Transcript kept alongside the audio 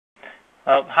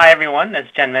Well, hi everyone. As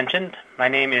Jen mentioned, my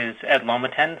name is Ed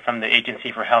Lomaten from the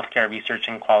Agency for Healthcare Research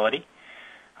and Quality.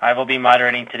 I will be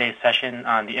moderating today's session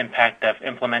on the impact of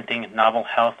implementing novel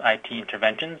health IT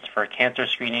interventions for cancer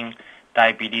screening,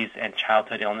 diabetes, and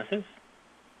childhood illnesses.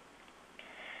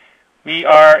 We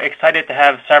are excited to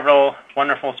have several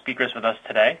wonderful speakers with us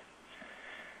today.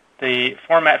 The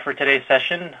format for today's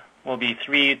session will be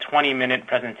 3 20-minute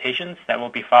presentations that will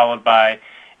be followed by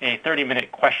a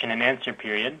 30-minute question and answer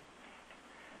period.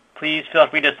 Please feel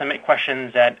free to submit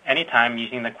questions at any time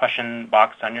using the question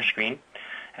box on your screen,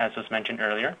 as was mentioned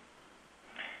earlier.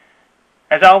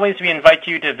 As always, we invite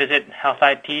you to visit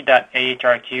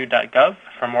healthit.ahrq.gov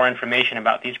for more information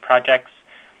about these projects,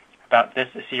 about this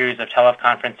series of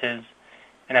teleconferences,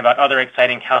 and about other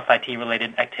exciting health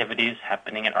IT-related activities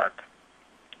happening at AHRQ.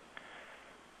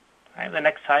 All right, the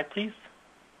next slide, please.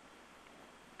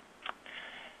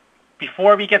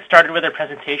 Before we get started with our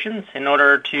presentations, in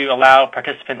order to allow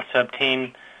participants to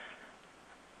obtain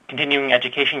continuing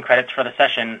education credits for the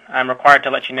session, I'm required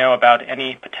to let you know about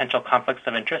any potential conflicts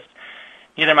of interest.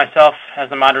 Neither myself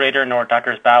as the moderator nor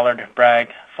Drs. Ballard,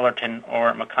 Bragg, Fullerton,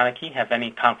 or McConaughey have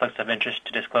any conflicts of interest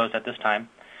to disclose at this time.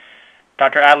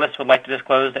 Dr. Atlas would like to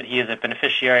disclose that he is a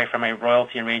beneficiary from a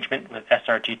royalty arrangement with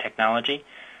SRG Technology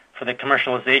for the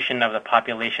commercialization of the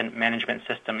population management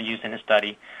system used in his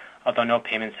study, although no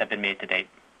payments have been made to date.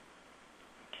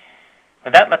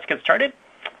 With that, let's get started.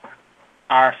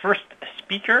 Our first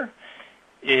speaker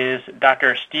is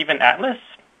Dr. Stephen Atlas.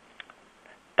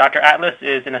 Dr. Atlas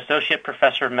is an associate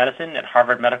professor of medicine at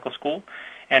Harvard Medical School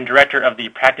and director of the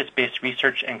Practice-Based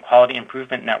Research and Quality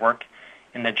Improvement Network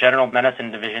in the General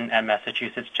Medicine Division at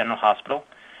Massachusetts General Hospital,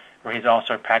 where he's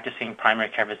also a practicing primary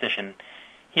care physician.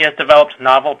 He has developed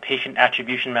novel patient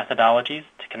attribution methodologies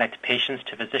to connect patients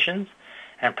to physicians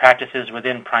and practices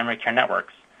within primary care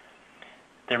networks.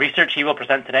 The research he will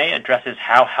present today addresses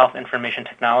how health information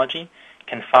technology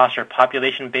can foster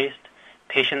population-based,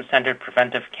 patient-centered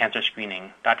preventive cancer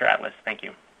screening. Dr. Atlas, thank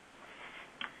you.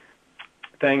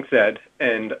 Thanks, Ed,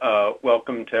 and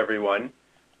welcome to everyone.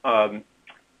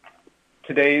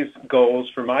 Today's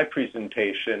goals for my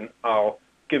presentation, I'll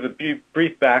give a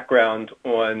brief background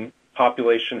on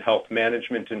population health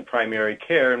management in primary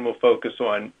care, and we'll focus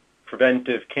on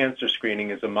preventive cancer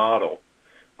screening as a model.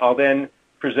 I'll then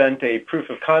present a proof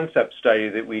of concept study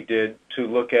that we did to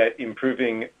look at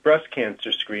improving breast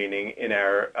cancer screening in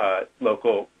our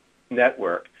local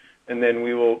network. And then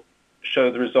we will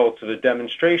show the results of a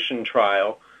demonstration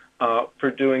trial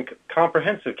for doing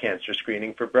comprehensive cancer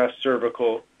screening for breast,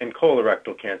 cervical, and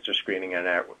colorectal cancer screening in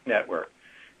our network.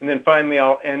 And then finally,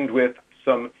 I'll end with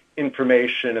some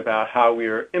information about how we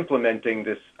are implementing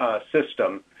this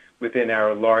system within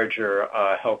our larger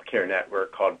healthcare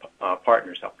network called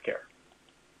Partners Healthcare.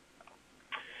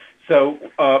 So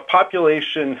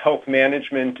population health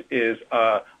management is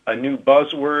a new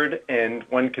buzzword, and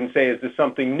one can say, is this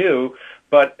something new?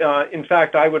 But in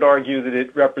fact, I would argue that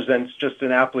it represents just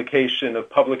an application of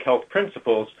public health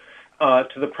principles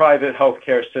to the private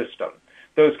healthcare system.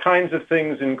 Those kinds of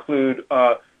things include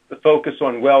the focus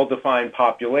on well-defined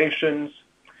populations,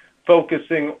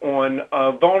 focusing on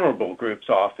vulnerable groups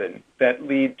often that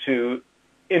lead to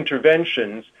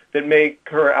interventions that may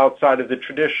occur outside of the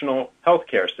traditional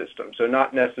healthcare system, so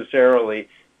not necessarily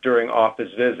during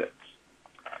office visits.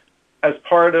 As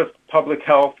part of public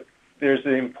health, there's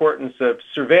the importance of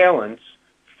surveillance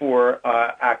for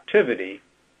activity,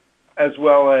 as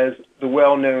well as the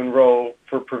well-known role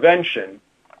for prevention,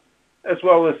 as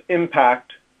well as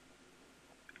impact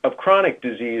of chronic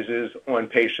diseases on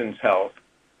patients' health.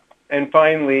 And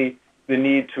finally, the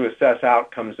need to assess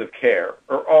outcomes of care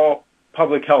are all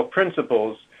public health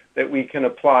principles that we can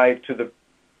apply to the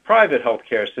private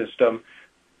healthcare system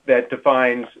that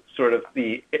defines sort of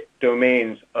the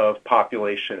domains of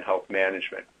population health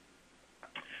management.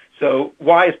 So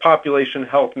why is population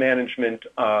health management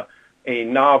a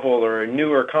novel or a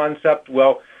newer concept?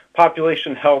 Well,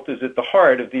 population health is at the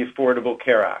heart of the Affordable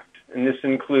Care Act, and this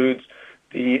includes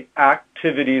the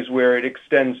activities where it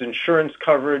extends insurance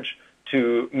coverage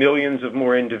to millions of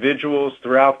more individuals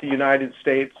throughout the United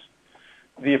States.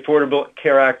 The Affordable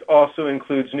Care Act also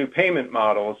includes new payment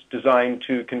models designed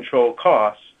to control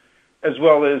costs, as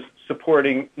well as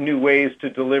supporting new ways to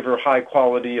deliver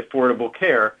high-quality, affordable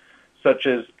care, such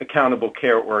as accountable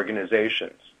care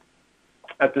organizations.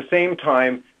 At the same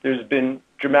time, there's been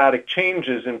dramatic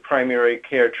changes in primary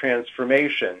care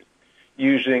transformation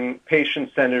using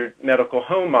patient-centered medical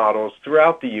home models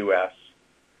throughout the U.S.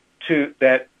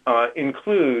 that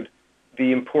include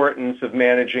the importance of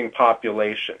managing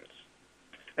populations.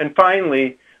 And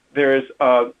finally, there's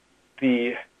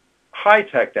the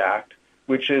HITECH Act,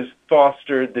 which has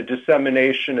fostered the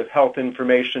dissemination of health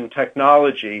information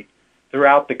technology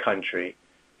throughout the country.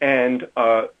 And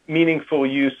meaningful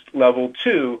use level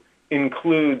 2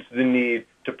 includes the need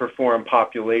to perform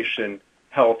population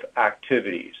health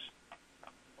activities.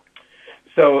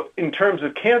 So in terms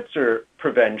of cancer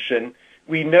prevention,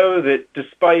 we know that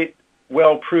despite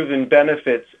well-proven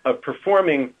benefits of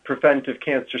performing preventive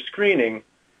cancer screening,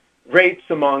 rates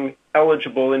among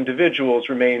eligible individuals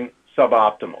remain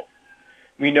suboptimal.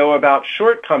 We know about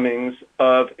shortcomings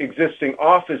of existing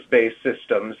office-based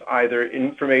systems, either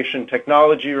information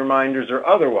technology reminders or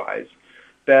otherwise,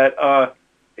 that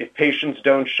if patients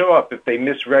don't show up, if they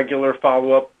miss regular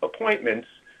follow-up appointments,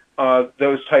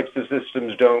 those types of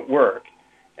systems don't work.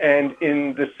 And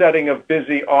in the setting of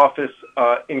busy office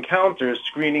encounters,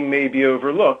 screening may be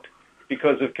overlooked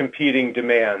because of competing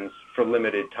demands for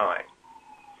limited time.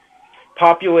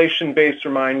 Population-based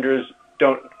reminders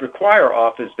don't require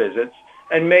office visits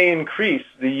and may increase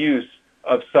the use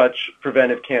of such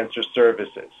preventive cancer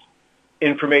services.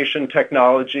 Information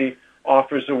technology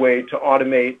offers a way to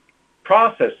automate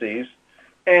processes,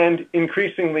 and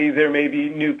increasingly there may be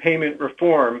new payment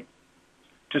reform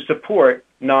to support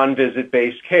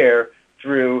non-visit-based care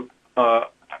through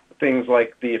things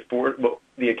like the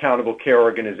accountable care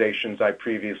organizations I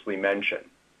previously mentioned.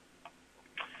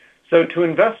 So to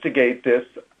investigate this,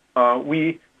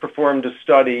 we performed a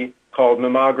study called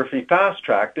Mammography Fast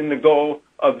Tracked, and the goal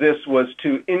of this was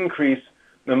to increase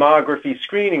mammography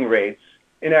screening rates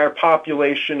in our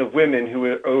population of women who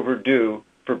are overdue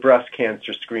for breast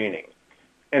cancer screening.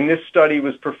 And this study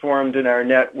was performed in our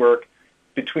network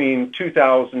between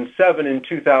 2007 and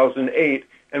 2008,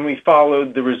 and we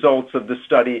followed the results of the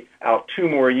study out 2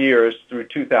 more years through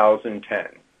 2010.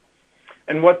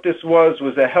 And what this was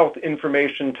a health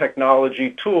information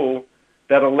technology tool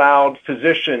that allowed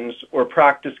physicians or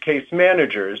practice case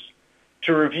managers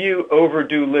to review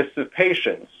overdue lists of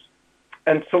patients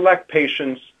and select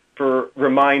patients for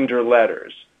reminder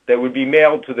letters that would be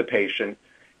mailed to the patient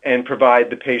and provide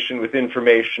the patient with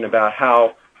information about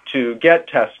how to get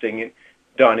testing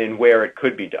done and where it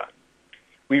could be done.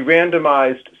 We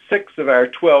randomized 6 of our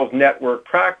 12 network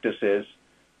practices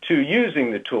to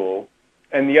using the tool,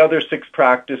 and the other 6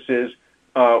 practices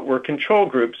were control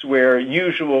groups where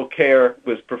usual care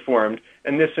was performed,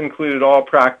 and this included all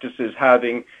practices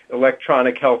having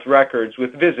electronic health records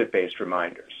with visit-based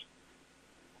reminders.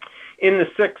 In the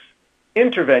 6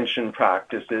 intervention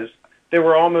practices, there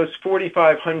were almost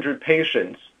 4,500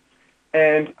 patients,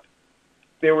 and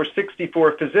there were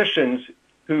 64 physicians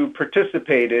who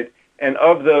participated, and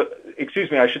there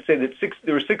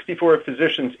were 64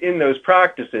 physicians in those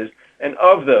practices, and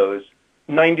of those,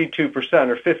 92%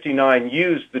 or 59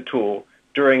 used the tool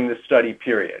during the study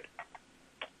period.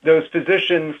 Those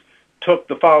physicians took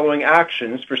the following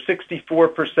actions. For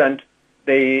 64%,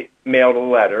 they mailed a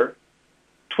letter.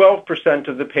 12%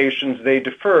 of the patients they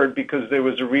deferred because there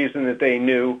was a reason that they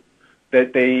knew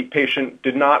that the patient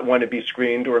did not want to be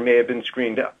screened or may have been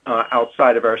screened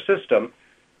outside of our system.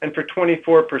 And for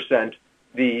 24%,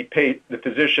 the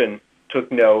physician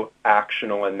took no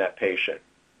action on that patient.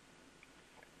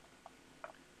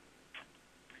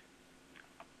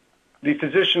 The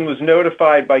physician was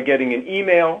notified by getting an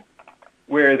email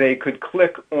where they could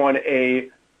click on a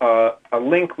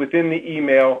link within the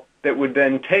email that would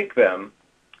then take them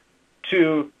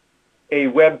to a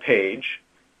web page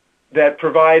that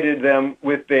provided them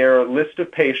with their list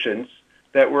of patients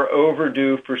that were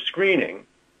overdue for screening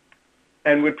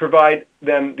and would provide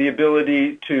them the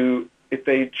ability to, if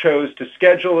they chose to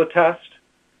schedule a test,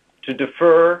 to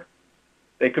defer.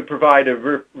 They could provide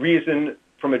a reason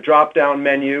from a drop-down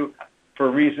menu for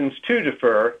reasons to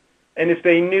defer, and if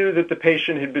they knew that the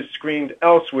patient had been screened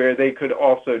elsewhere, they could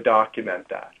also document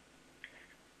that.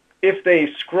 If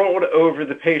they scrolled over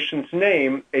the patient's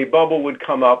name, a bubble would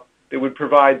come up that would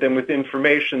provide them with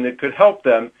information that could help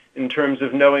them in terms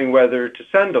of knowing whether to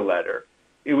send a letter.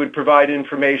 It would provide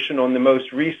information on the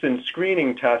most recent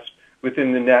screening test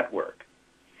within the network.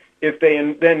 If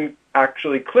they then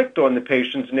actually clicked on the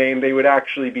patient's name, they would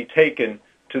actually be taken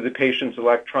to the patient's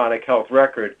electronic health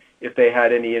record if they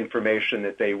had any information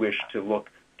that they wished to look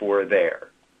for there.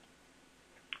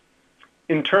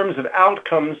 In terms of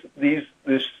outcomes,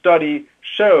 this study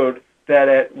showed that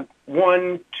at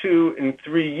 1, 2, and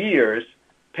 3 years,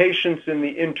 patients in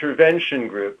the intervention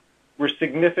group were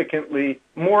significantly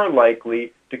more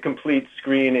likely to complete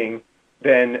screening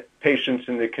than patients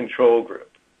in the control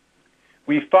group.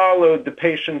 We followed the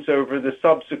patients over the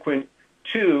subsequent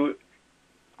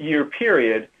 2-year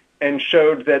period and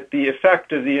showed that the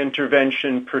effect of the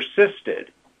intervention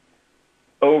persisted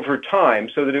over time,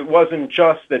 so that it wasn't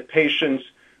just that patients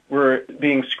were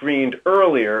being screened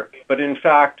earlier, but in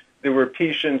fact, there were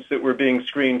patients that were being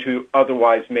screened who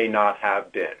otherwise may not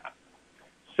have been.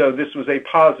 So this was a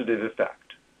positive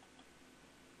effect.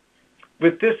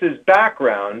 With this as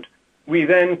background, we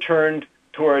then turned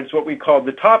towards what we called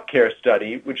the Top Care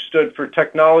Study, which stood for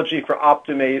Technology for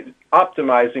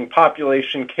Optimizing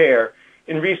Population Care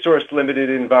in Resource-Limited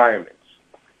Environments.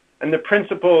 And the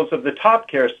principles of the Top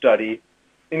Care Study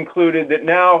included that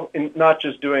now, not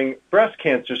just doing breast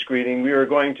cancer screening, we were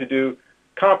going to do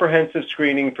comprehensive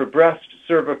screening for breast,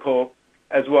 cervical,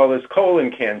 as well as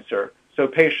colon cancer, so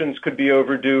patients could be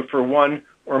overdue for one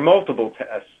or multiple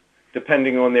tests,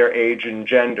 depending on their age and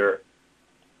gender.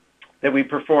 That we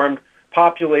performed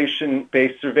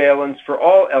population-based surveillance for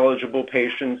all eligible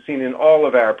patients seen in all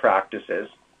of our practices.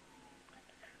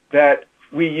 That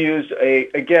we used,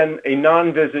 again, a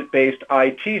non-visit-based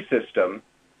IT system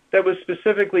that was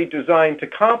specifically designed to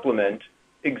complement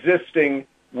existing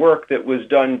work that was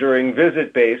done during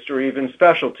visit-based or even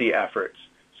specialty efforts.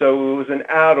 So it was an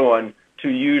add-on to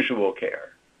usual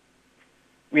care.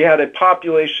 We had a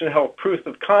population health proof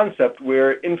of concept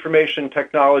where information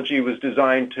technology was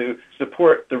designed to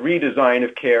support the redesign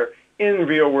of care in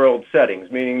real-world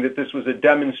settings, meaning that this was a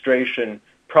demonstration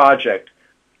project.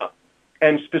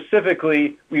 And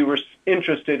specifically, we were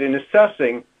interested in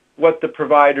assessing what the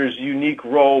provider's unique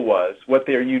role was, what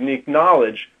their unique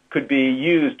knowledge could be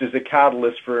used as a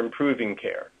catalyst for improving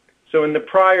care. So in the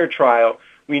prior trial,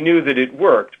 we knew that it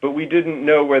worked, but we didn't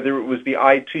know whether it was the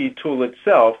IT tool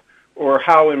itself or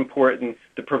how important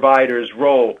the provider's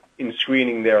role in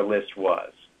screening their list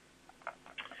was.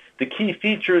 The key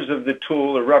features of the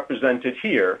tool are represented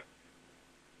here.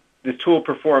 The tool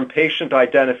performed patient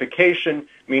identification,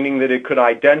 meaning that it could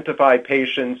identify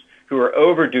patients who are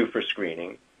overdue for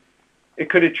screening. It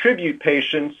could attribute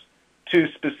patients to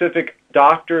specific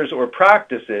doctors or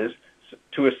practices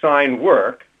to assign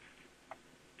work.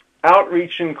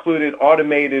 Outreach included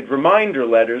automated reminder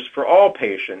letters for all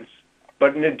patients,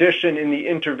 but in addition, in the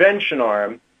intervention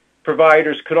arm,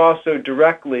 providers could also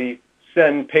directly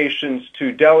send patients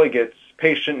to delegates,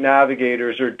 patient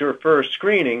navigators, or defer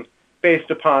screening based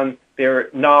upon their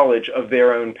knowledge of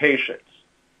their own patients.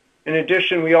 In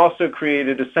addition, we also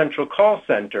created a central call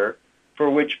center for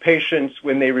which patients,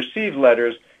 when they received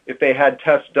letters, if they had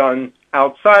tests done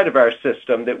outside of our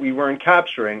system that we weren't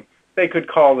capturing, they could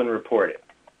call and report it.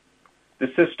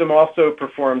 The system also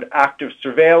performed active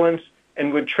surveillance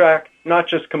and would track not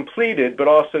just completed but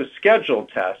also scheduled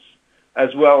tests,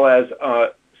 as well as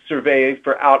survey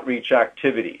for outreach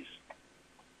activities.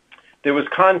 There was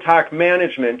contact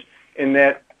management in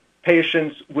that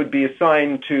patients would be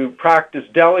assigned to practice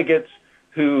delegates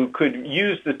who could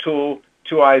use the tool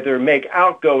to either make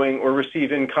outgoing or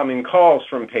receive incoming calls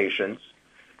from patients.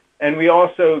 And we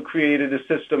also created a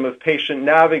system of patient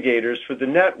navigators for the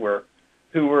network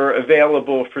who were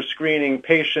available for screening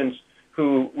patients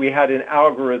who we had an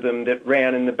algorithm that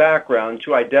ran in the background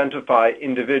to identify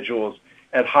individuals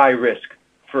at high risk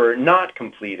for not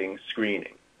completing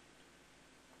screening.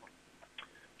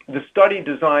 The study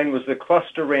design was a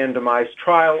cluster randomized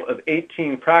trial of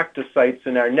 18 practice sites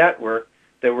in our network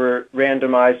that were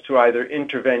randomized to either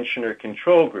intervention or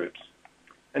control groups.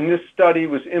 And this study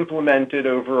was implemented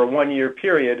over a one-year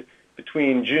period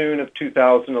between June of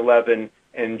 2011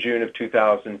 and June of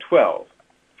 2012.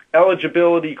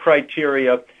 Eligibility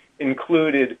criteria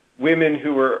included women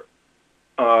who were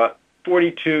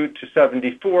 42 to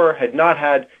 74, had not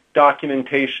had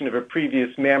documentation of a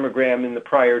previous mammogram in the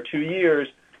prior 2 years,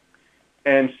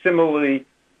 and similar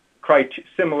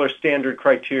standard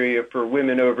criteria for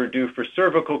women overdue for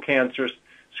cervical cancer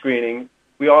screening.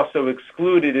 We also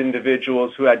excluded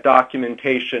individuals who had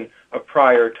documentation of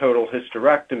prior total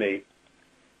hysterectomy.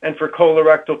 And for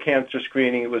colorectal cancer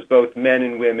screening, it was both men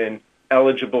and women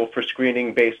eligible for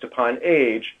screening based upon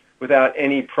age without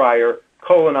any prior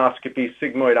colonoscopy,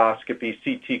 sigmoidoscopy,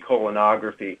 CT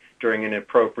colonography during an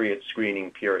appropriate screening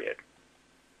period.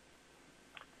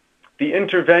 The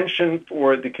intervention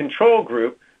for the control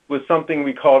group was something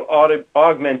we called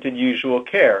augmented usual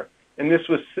care, and this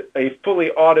was a fully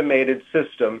automated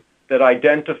system that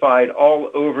identified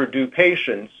all overdue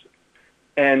patients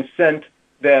and sent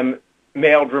them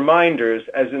mailed reminders,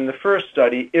 as in the first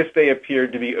study, if they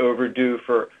appeared to be overdue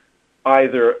for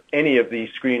either any of the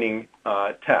screening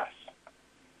tests.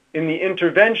 In the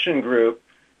intervention group,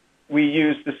 we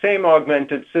used the same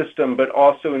augmented system but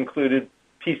also included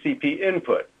PCP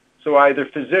input. So either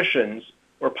physicians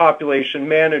or population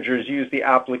managers used the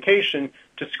application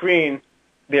to screen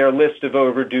their list of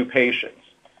overdue patients.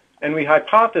 And we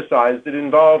hypothesized that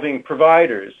involving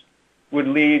providers would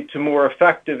lead to more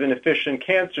effective and efficient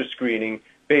cancer screening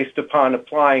based upon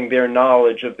applying their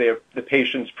knowledge of the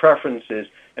patient's preferences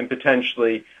and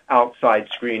potentially outside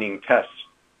screening tests.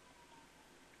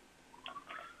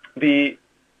 This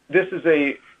is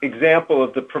an example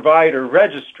of the provider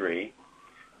registry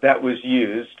that was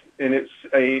used, and it's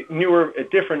a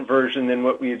different version than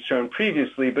what we had shown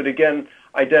previously, but again,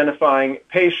 identifying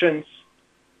patients.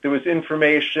 There was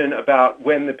information about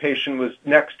when the patient was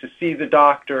next to see the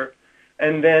doctor,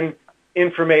 and then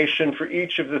information for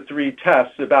each of the 3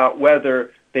 tests about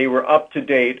whether they were up to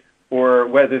date or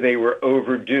whether they were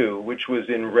overdue, which was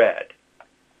in red.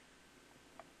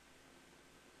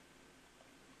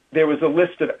 There was a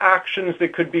list of actions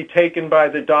that could be taken by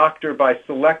the doctor by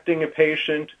selecting a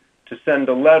patient, to send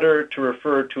a letter, to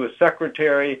refer to a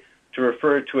secretary, to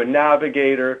refer to a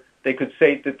navigator. They could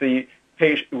state that the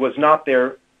patient was not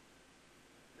a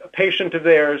patient of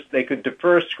theirs. They could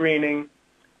defer screening.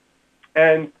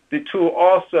 And the tool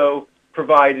also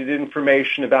provided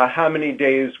information about how many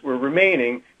days were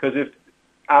remaining, because if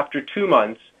after 2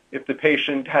 months, if the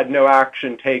patient had no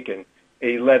action taken,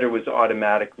 a letter was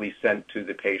automatically sent to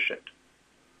the patient.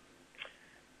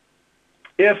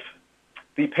 If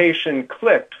the patient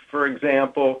clicked, for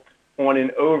example, on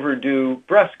an overdue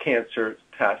breast cancer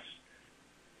test,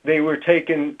 they were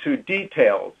taken to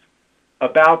details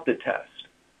about the test.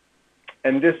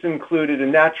 And this included a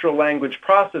natural language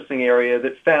processing area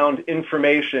that found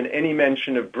information, any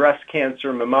mention of breast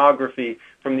cancer mammography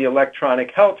from the electronic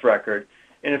health record.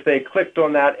 And if they clicked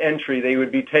on that entry, they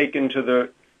would be taken to the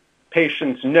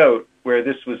patient's note where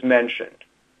this was mentioned.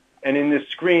 And in this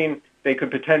screen, they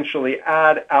could potentially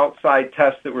add outside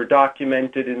tests that were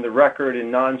documented in the record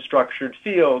in non-structured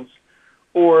fields,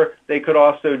 or they could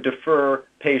also defer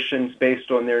patients based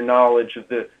on their knowledge of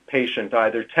the patient,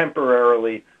 either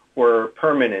temporarily or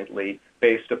permanently,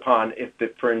 based upon if,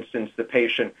 for instance, the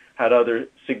patient had other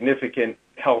significant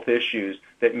health issues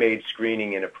that made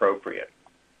screening inappropriate.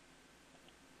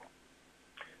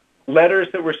 Letters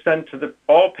that were sent to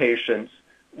all patients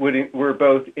were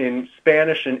both in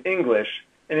Spanish and English,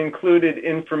 and included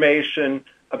information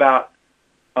about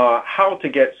how to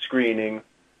get screening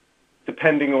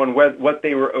depending on what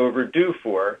they were overdue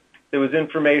for. There was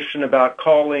information about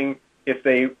calling if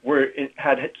they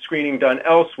had screening done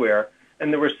elsewhere,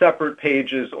 and there were separate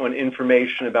pages on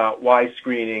information about why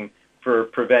screening for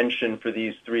prevention for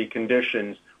these 3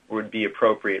 conditions would be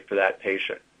appropriate for that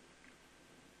patient.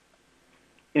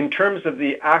 In terms of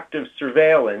the active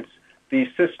surveillance, the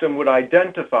system would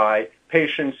identify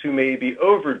patients who may be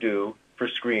overdue for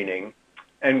screening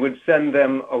and would send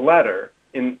them a letter.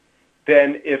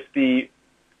 Then if the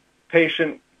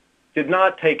patient did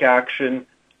not take action,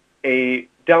 a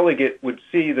delegate would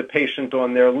see the patient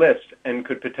on their list and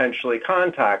could potentially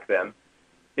contact them.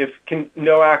 If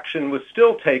no action was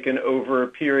still taken over a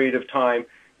period of time,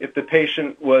 if the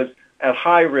patient was at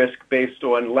high risk based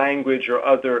on language or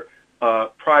other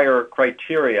prior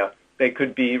criteria, they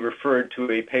could be referred to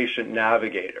a patient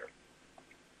navigator.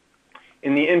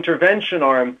 In the intervention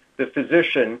arm, the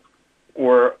physician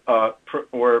or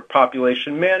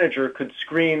population manager could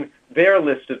screen their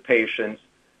list of patients,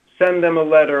 send them a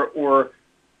letter, or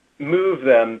move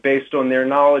them based on their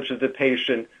knowledge of the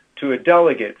patient to a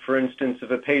delegate. For instance, if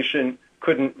a patient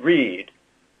couldn't read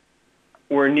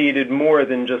or needed more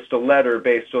than just a letter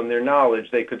based on their knowledge,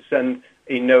 they could send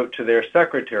a note to their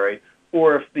secretary.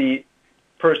 Or if the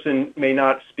person may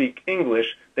not speak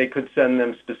English, they could send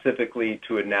them specifically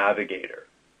to a navigator.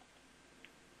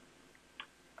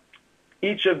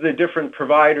 Each of the different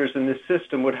providers in this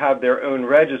system would have their own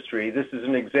registry. This is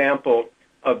an example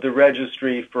of the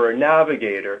registry for a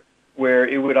navigator, where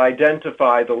it would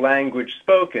identify the language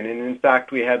spoken. And in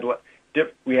fact, we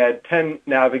had 10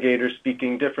 navigators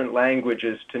speaking different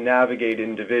languages to navigate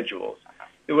individuals.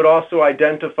 It would also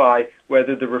identify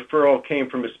whether the referral came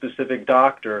from a specific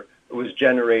doctor or was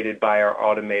generated by our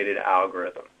automated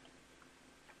algorithm.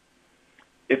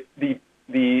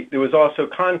 There was also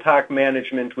contact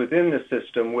management within the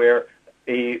system, where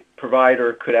a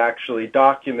provider could actually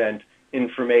document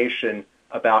information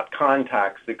about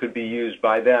contacts that could be used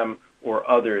by them or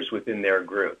others within their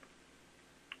group.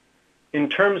 In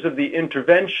terms of the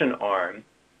intervention arm,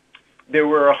 there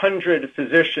were 100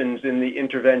 physicians in the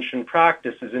intervention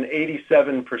practices, and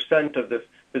 87% of the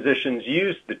physicians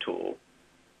used the tool.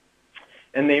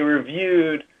 And they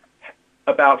reviewed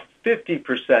about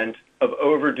 50% of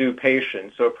overdue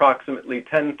patients, so approximately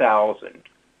 10,000.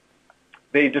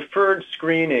 They deferred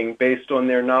screening based on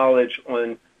their knowledge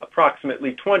on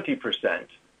approximately 20%,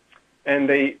 and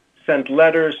they sent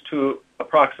letters to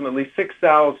approximately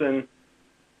 6,000,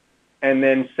 and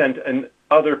then sent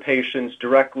other patients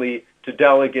directly to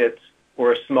delegates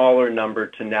or a smaller number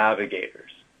to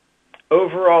navigators.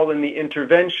 Overall, in the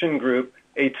intervention group,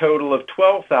 a total of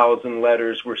 12,000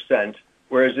 letters were sent,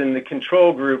 whereas in the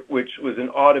control group, which was an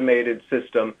automated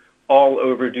system, all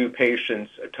overdue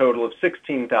patients, a total of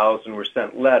 16,000 were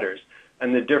sent letters,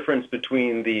 and the difference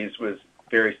between these was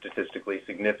very statistically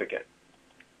significant.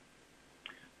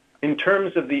 In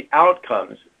terms of the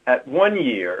outcomes, at 1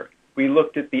 year, we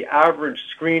looked at the average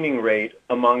screening rate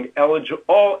among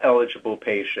all eligible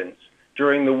patients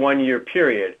during the 1 year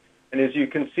period. And as you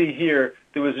can see here,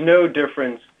 there was no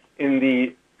difference in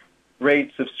the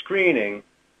rates of screening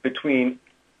between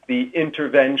the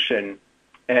intervention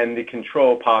and the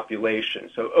control population.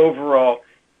 So overall,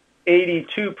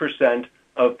 82%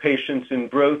 of patients in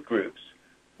both groups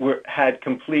had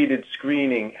completed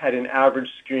screening, had an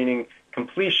average screening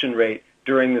completion rate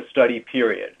during the study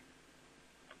period.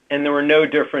 And there were no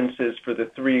differences for the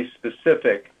 3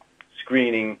 specific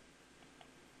screening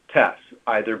tests,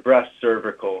 either breast,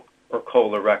 cervical, or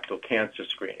colorectal cancer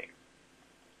screening.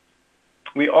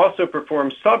 We also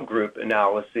performed subgroup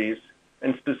analyses,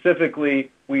 and specifically,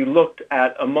 we looked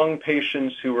at among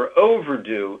patients who were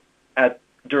overdue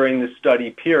during the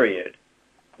study period.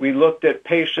 We looked at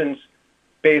patients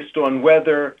based on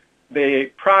whether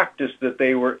the practice that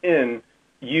they were in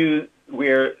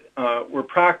were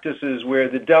practices where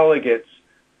the delegates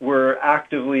were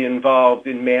actively involved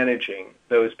in managing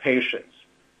those patients.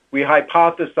 We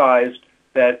hypothesized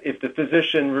that if the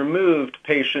physician removed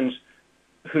patients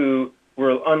who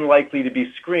were unlikely to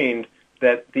be screened,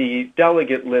 that the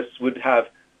delegate lists would have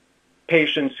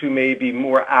patients who may be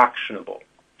more actionable.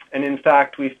 And in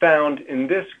fact, we found in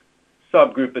this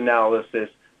subgroup analysis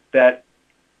that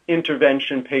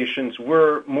intervention patients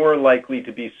were more likely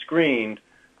to be screened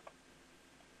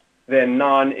than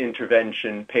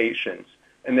non-intervention patients,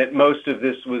 and that most of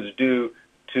this was due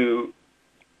to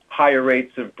higher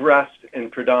rates of breast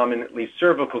and predominantly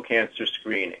cervical cancer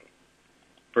screening.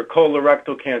 For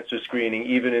colorectal cancer screening,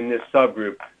 even in this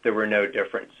subgroup, there were no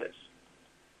differences.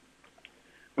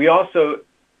 We also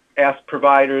asked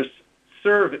providers,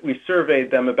 we surveyed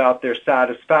them about their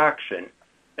satisfaction,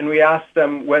 and we asked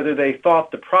them whether they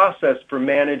thought the process for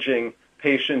managing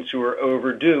patients who were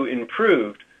overdue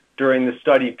improved during the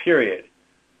study period.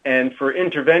 And for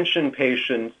intervention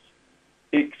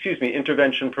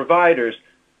providers,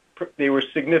 they were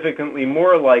significantly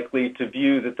more likely to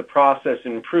view that the process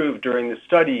improved during the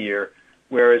study year,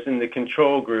 whereas in the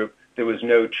control group, there was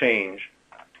no change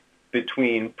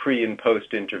between pre- and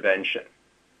post-intervention.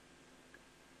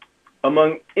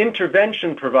 Among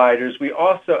intervention providers, we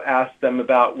also asked them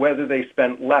about whether they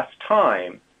spent less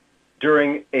time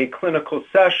during a clinical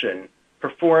session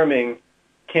performing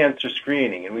cancer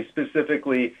screening, and we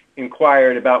specifically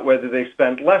inquired about whether they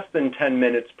spent less than 10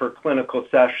 minutes per clinical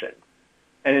session,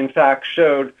 and in fact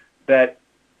showed that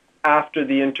after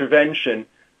the intervention,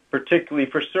 particularly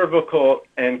for cervical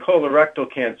and colorectal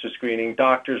cancer screening,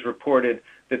 doctors reported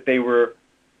that they were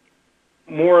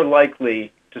more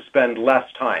likely to spend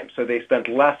less time. So they spent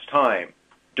less time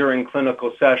during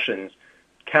clinical sessions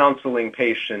counseling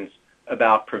patients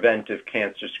about preventive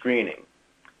cancer screening.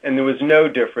 And there was no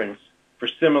difference for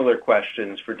similar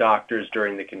questions for doctors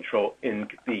during the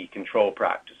control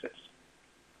practices.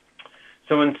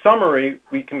 So in summary,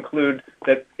 we conclude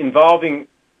that involving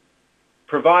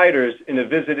providers in a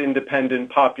visit-independent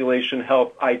population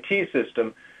health IT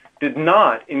system did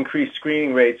not increase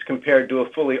screening rates compared to a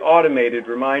fully automated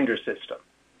reminder system.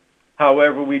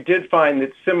 However, we did find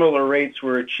that similar rates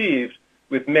were achieved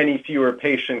with many fewer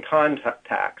patient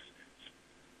contacts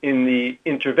in the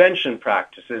intervention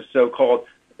practices, so-called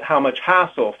how much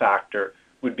hassle factor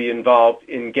would be involved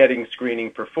in getting screening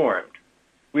performed.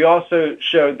 We also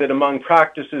showed that among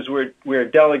practices where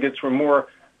delegates were more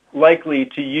likely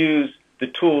to use the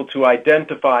tool to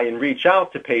identify and reach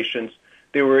out to patients,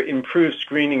 there were improved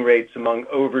screening rates among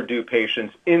overdue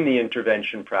patients in the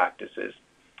intervention practices.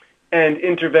 And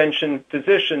intervention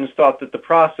physicians thought that the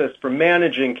process for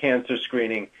managing cancer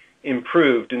screening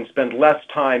improved and spent less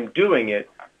time doing it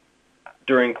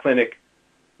during clinic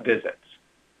visits.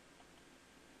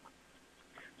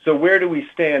 So where do we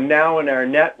stand now in our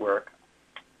network?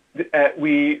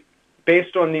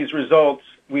 Based on these results,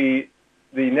 the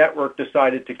network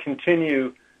decided to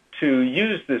continue to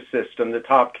use this system, the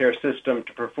Top Care system,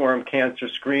 to perform cancer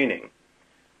screening.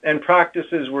 And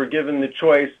practices were given the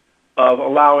choice of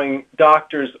allowing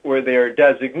doctors or their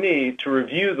designee to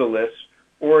review the list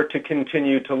or to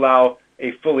continue to allow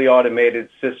a fully automated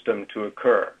system to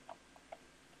occur.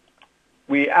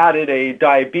 We added a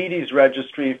diabetes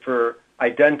registry for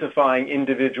identifying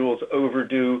individuals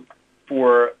overdue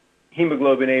for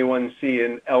hemoglobin A1C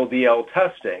and LDL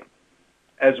testing,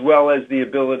 as well as the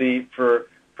ability for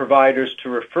providers to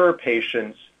refer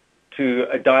patients to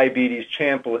a diabetes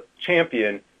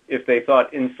champion if they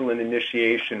thought insulin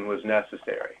initiation was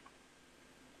necessary.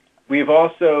 We've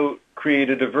also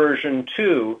created a version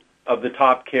 2 of the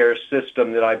Top Care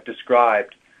system that I've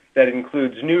described that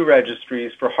includes new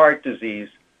registries for heart disease,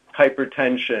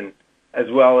 hypertension, as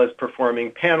well as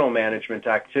performing panel management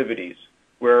activities,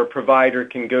 where a provider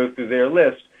can go through their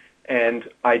list and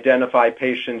identify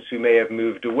patients who may have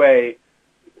moved away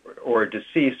or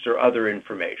deceased or other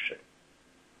information.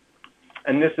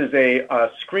 And this is a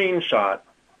screenshot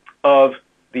of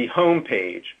the home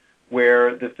page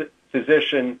where the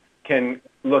physician can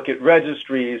look at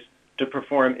registries to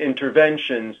perform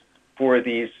interventions for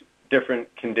these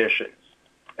different conditions.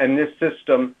 And this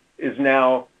system is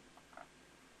now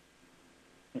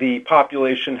the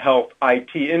population health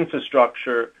IT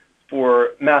infrastructure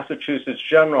for Massachusetts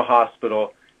General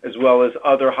Hospital, as well as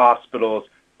other hospitals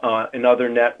and other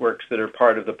networks that are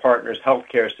part of the Partners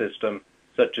Healthcare System,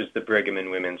 such as the Brigham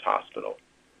and Women's Hospital.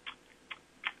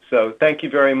 So thank you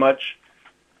very much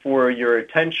for your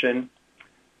attention,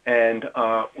 and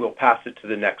we'll pass it to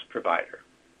the next provider,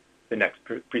 the next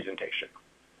presentation.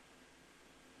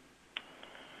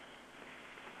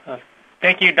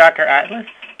 Thank you, Dr. Atlas.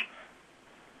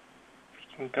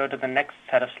 We can go to the next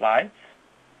set of slides.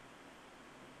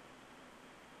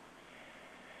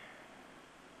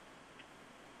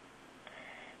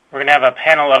 We're going to have a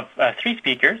panel of 3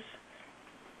 speakers.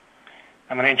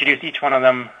 I'm going to introduce each one of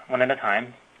them one at a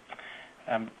time.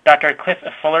 Dr. Cliff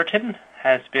Fullerton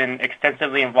has been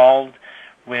extensively involved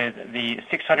with the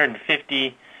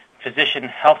 650 Physician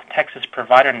Health Texas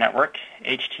Provider Network,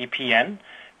 HTPN,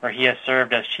 where he has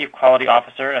served as Chief Quality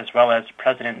Officer as well as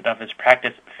President of his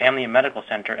practice Family Medical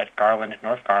Center at Garland,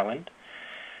 North Garland.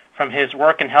 From his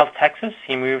work in Health Texas,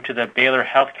 he moved to the Baylor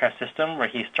Healthcare System, where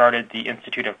he started the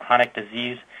Institute of Chronic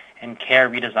Disease and Care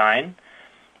Redesign,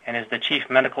 and is the Chief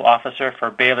Medical Officer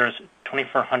for Baylor's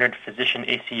 2400 Physician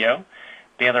ACO,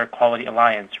 Baylor Quality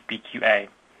Alliance, BQA.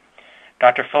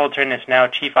 Dr. Fullerton is now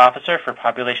Chief Officer for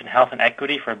Population Health and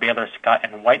Equity for Baylor Scott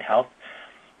and White Health,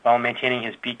 while maintaining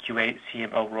his BQA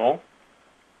CMO role.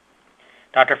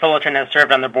 Dr. Fullerton has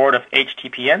served on the board of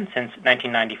HTPN since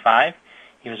 1995.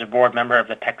 He was a board member of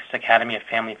the Texas Academy of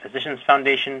Family Physicians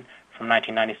Foundation from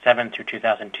 1997 through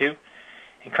 2002.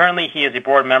 And currently he is a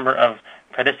board member of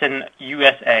Predicin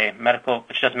USA,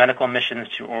 which does medical missions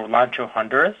to Olancho,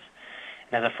 Honduras,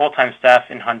 and has a full-time staff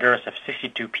in Honduras of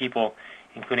 62 people,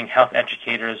 including health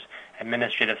educators,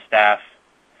 administrative staff,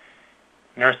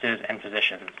 nurses, and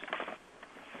physicians.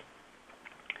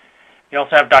 We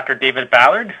also have Dr. David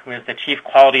Ballard, who is the Chief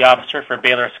Quality Officer for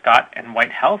Baylor Scott and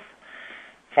White Health,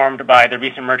 formed by the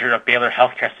recent merger of Baylor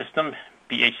Healthcare System,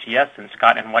 BHCS, and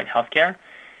Scott and White Healthcare.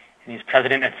 And he's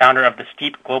president and founder of the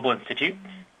STEEP Global Institute.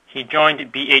 He joined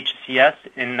BHCS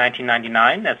in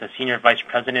 1999 as a senior vice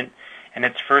president and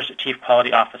its first chief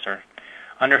quality officer.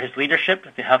 Under his leadership,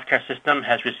 the healthcare system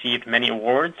has received many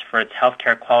awards for its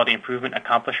healthcare quality improvement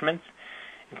accomplishments,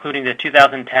 including the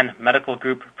 2010 Medical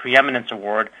Group Preeminence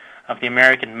Award of the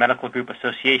American Medical Group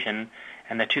Association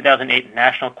and the 2008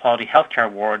 National Quality Healthcare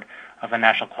Award of the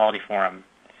National Quality Forum.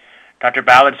 Dr.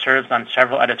 Ballard serves on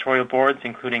several editorial boards,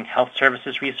 including Health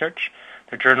Services Research,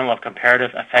 the Journal of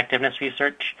Comparative Effectiveness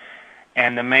Research,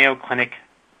 and the Mayo Clinic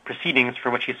Proceedings, for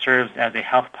which he serves as a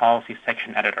health policy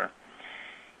section editor.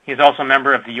 He is also a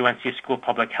member of the UNC School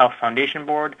Public Health Foundation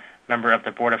Board, member of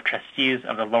the Board of Trustees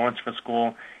of the Lawrenceville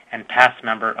School, and past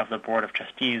member of the Board of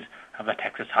Trustees of the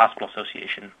Texas Hospital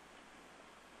Association.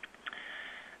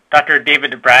 Dr.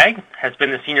 David Bragg has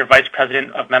been the Senior Vice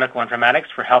President of Medical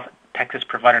Informatics for Health Texas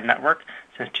Provider Network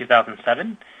since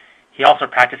 2007. He also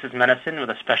practices medicine with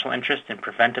a special interest in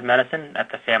preventive medicine at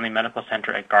the Family Medical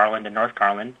Center at Garland and North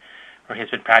Garland, where he has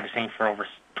been practicing for over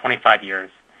 25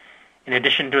 years. In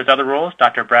addition to his other roles,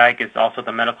 Dr. Bragg is also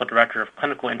the Medical Director of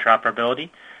Clinical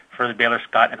Interoperability for the Baylor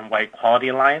Scott and White Quality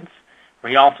Alliance,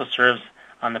 where he also serves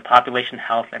on the Population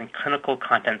Health and Clinical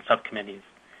Content Subcommittees.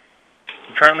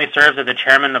 He currently serves as the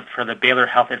chairman for the Baylor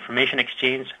Health Information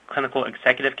Exchange Clinical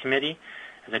Executive Committee,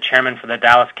 as a chairman for the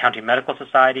Dallas County Medical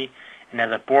Society, and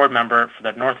as a board member for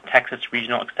the North Texas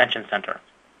Regional Extension Center.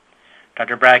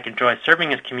 Dr. Bragg enjoys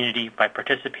serving his community by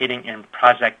participating in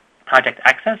Project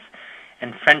Access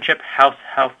and Friendship House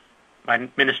Health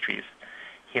Ministries.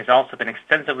 He has also been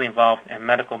extensively involved in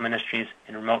medical ministries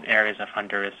in remote areas of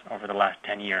Honduras over the last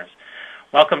 10 years.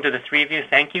 Welcome to the 3 of you.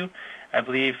 Thank you. I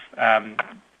believe,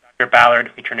 Dr.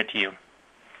 Ballard, we turn it to you.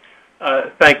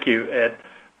 Thank you, Ed.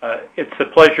 It's a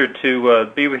pleasure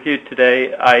to be with you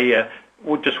today. I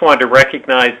we just wanted to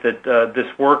recognize that this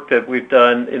work that we've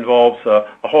done involves a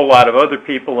whole lot of other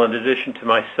people in addition to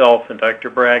myself and Dr.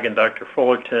 Bragg and Dr.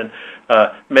 Fullerton.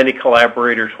 Many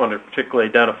collaborators. Want to particularly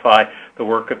identify the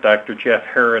work of Dr. Jeff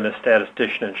Herron, a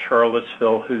statistician in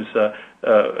Charlottesville, who's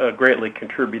greatly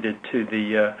contributed to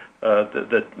the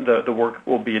work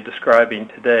we'll be describing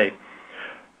today.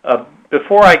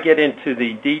 Before I get into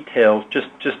the details,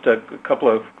 just a couple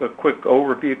of quick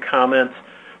overview comments.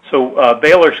 So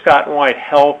Baylor Scott & White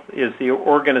Health is the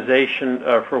organization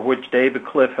for which David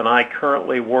Cliff and I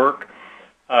currently work.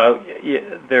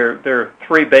 There are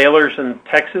 3 Baylors in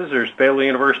Texas. There's Baylor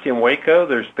University in Waco,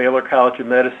 there's Baylor College of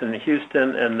Medicine in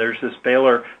Houston, and there's this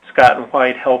Baylor Scott &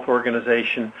 White Health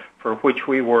organization for which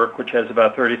we work, which has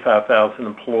about 35,000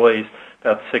 employees,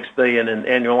 about $6 billion in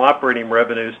annual operating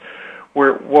revenues.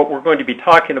 What we're going to be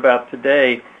talking about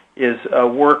today is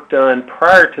work done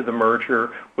prior to the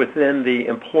merger within the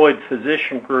employed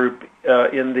physician group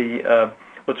in the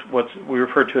what we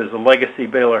refer to as the legacy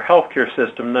Baylor healthcare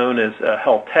system, known as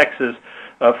Health Texas,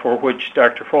 for which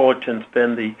Dr. Fullerton's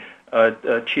been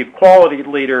the chief quality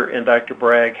leader, and Dr.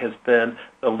 Bragg has been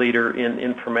the leader in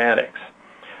informatics.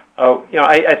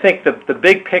 I think the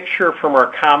big picture from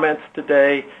our comments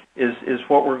today is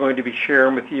what we're going to be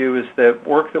sharing with you is the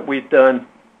work that we've done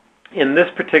in this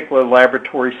particular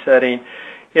laboratory setting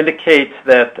indicates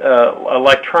that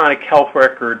electronic health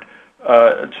record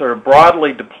sort of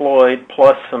broadly deployed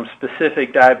plus some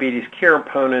specific diabetes care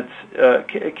components,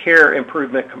 care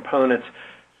improvement components,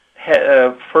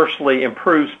 firstly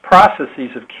improves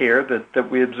processes of care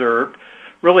that we observed,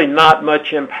 really not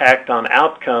much impact on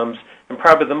outcomes, and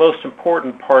probably the most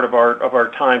important part of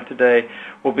our time today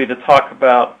will be to talk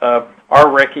about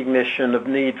our recognition of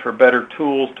need for better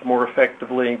tools to more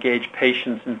effectively engage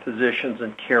patients and physicians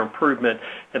in care improvement,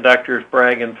 and Drs.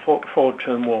 Bragg and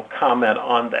Fullerton will comment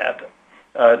on that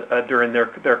during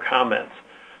their comments.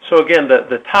 So again,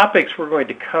 the topics we're going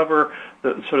to cover,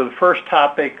 the first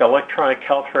topic, electronic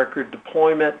health record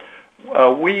deployment.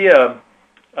 When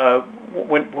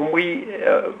we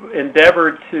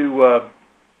endeavored to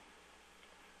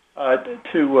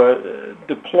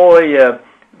deploy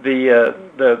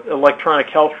the electronic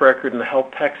health record in the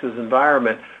Health Texas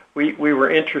environment, we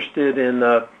were interested in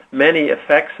many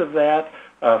effects of that,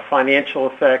 financial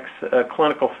effects,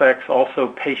 clinical effects, also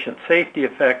patient safety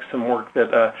effects, some work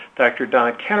that Dr.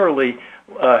 Don Kennerly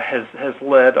has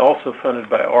led, also funded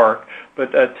by AHRQ.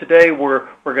 But today we're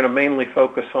going to mainly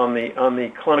focus on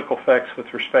the clinical effects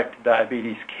with respect to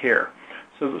diabetes care.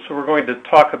 So we're going to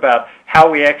talk about how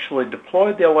we actually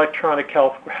deployed the electronic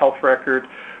health record.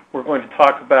 We're going to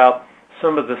talk about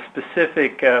some of the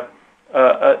specific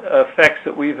effects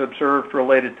that we've observed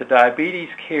related to diabetes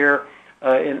care,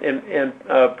 and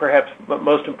perhaps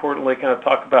most importantly, kind of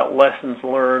talk about lessons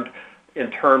learned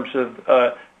in terms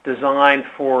of design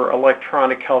for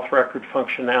electronic health record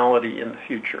functionality in the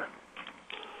future.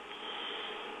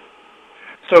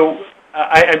 So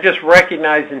I'm just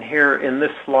recognizing here in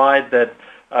this slide that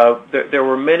there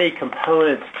were many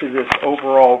components to this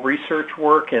overall research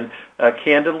work, and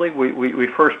candidly, we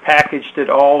first packaged it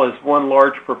all as one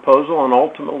large proposal, and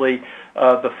ultimately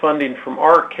the funding from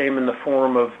AHRQ came in the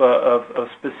form of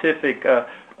specific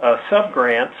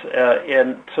sub-grants.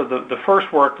 And so the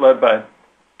first work led by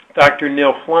Dr.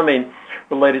 Neil Fleming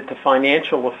related to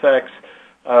financial effects.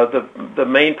 The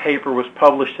main paper was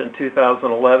published in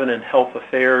 2011 in Health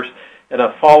Affairs, and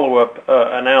a follow-up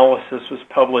analysis was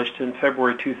published in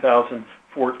February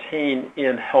 2014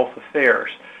 in Health Affairs.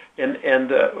 And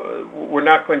we're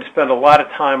not going to spend a lot of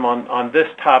time on this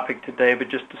topic today, but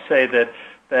just to say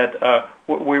that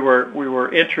we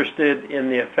were interested in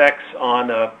the effects on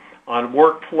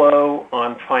workflow,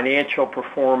 on financial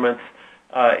performance,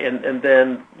 and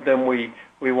then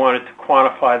we wanted to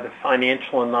quantify the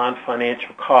financial and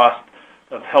non-financial cost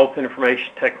of health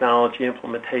information technology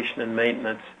implementation and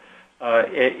maintenance.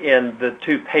 And the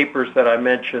 2 papers that I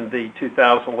mentioned, the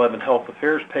 2011 Health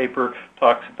Affairs paper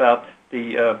talks about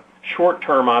the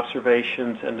short-term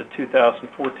observations, and the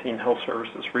 2014 Health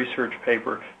Services Research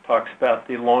paper talks about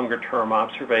the longer-term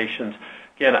observations.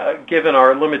 Again, given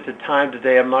our limited time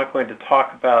today, I'm not going to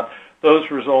talk about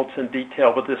those results in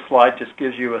detail, but this slide just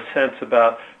gives you a sense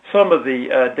about some of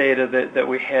the data that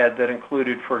we had that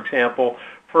included, for example,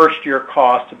 first-year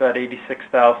cost, about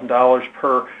 $86,000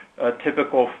 per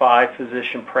typical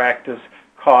 5-physician practice,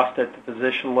 cost at the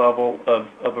physician level of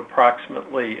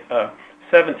approximately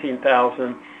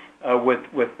 $17,000,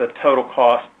 with the total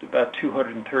cost about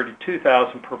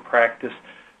 $232,000 per practice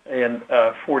and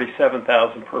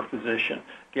 $47,000 per physician.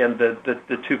 Again,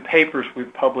 the 2 papers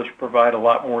we've published provide a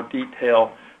lot more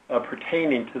detail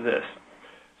pertaining to this.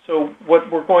 So what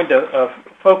we're going to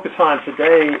focus on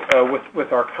today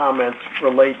with our comments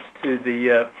relates to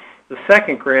the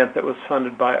second grant that was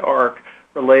funded by AHRQ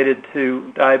related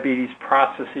to diabetes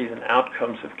processes and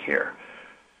outcomes of care.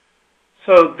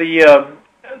 So the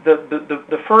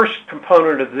first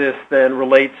component of this then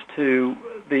relates to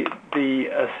the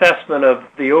assessment of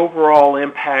the overall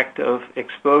impact of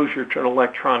exposure to an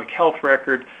electronic health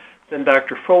record. Then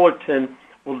Dr. Fullerton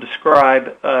will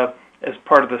describe, as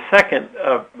part of the second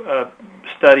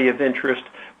study of interest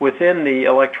within the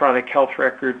electronic health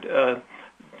record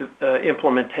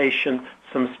implementation,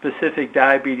 some specific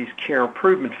diabetes care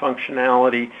improvement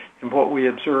functionality and what we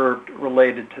observed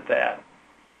related to that.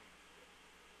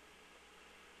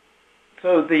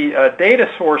 So the data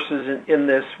sources in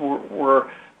this were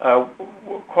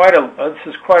this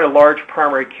is quite a large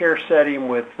primary care setting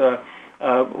with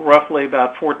roughly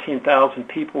about 14,000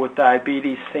 people with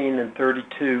diabetes seen in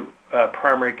 32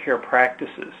 primary care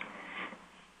practices.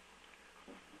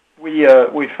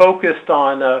 We focused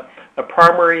on a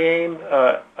primary aim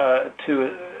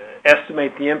to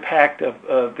estimate the impact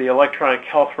of the electronic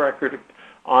health record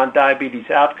on diabetes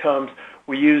outcomes.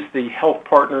 We used the Health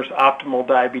Partners Optimal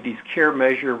Diabetes Care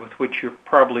Measure, with which you're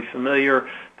probably familiar,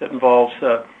 that involves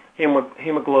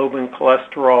hemoglobin,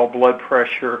 cholesterol, blood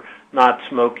pressure, not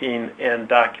smoking, and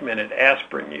documented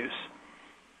aspirin use.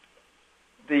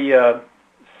 The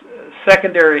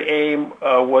secondary aim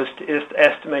was to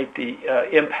estimate the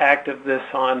impact of this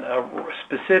on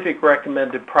specific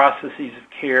recommended processes of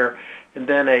care, and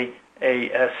then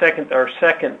our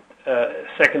second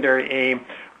secondary aim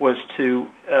was to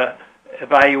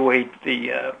evaluate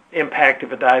the impact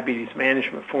of a diabetes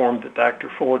management form that Dr.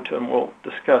 Fullerton will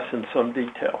discuss in some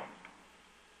detail.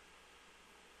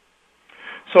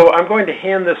 So I'm going to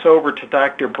hand this over to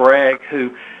Dr. Bragg,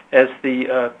 who, as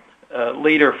the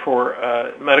leader for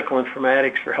medical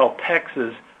informatics for Health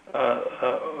Texas,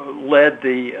 led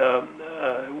the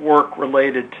work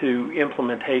related to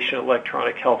implementation of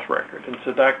electronic health record. And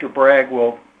so Dr. Bragg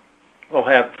will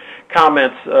have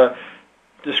comments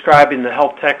describing the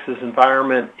Health Texas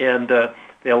environment and the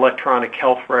electronic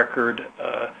health record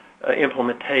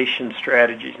implementation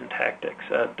strategies and tactics.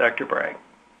 Dr. Bragg.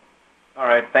 All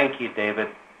right, thank you, David.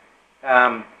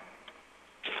 I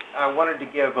wanted to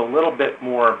give a little bit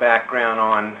more background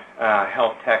on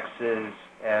Health Texas,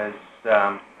 as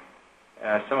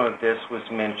some of this was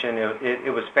mentioned.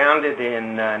 It was founded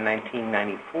in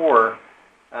 1994,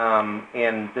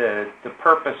 and the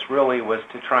purpose really was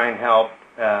to try and help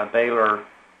Baylor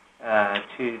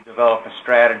to develop a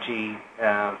strategy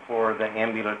for the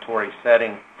ambulatory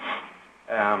setting.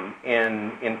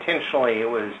 And intentionally, it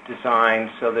was designed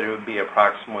so that it would be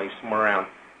approximately somewhere around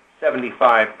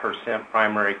 75%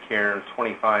 primary care and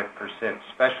 25%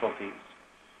 specialties.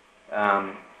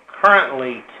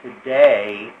 Currently,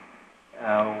 today,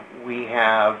 we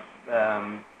have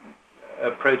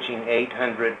approaching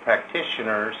 800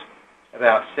 practitioners,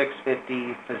 about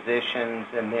 650 physicians,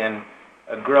 and then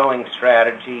a growing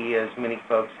strategy, as many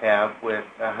folks have, with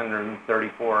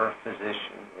 134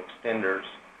 physician extenders.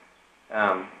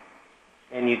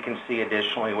 And you can see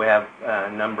additionally we have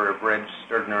a number of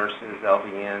registered nurses,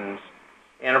 LVNs,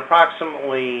 and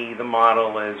approximately the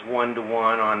model is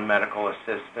 1-to-1 on medical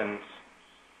assistants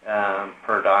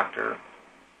per doctor.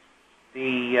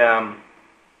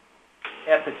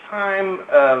 At the time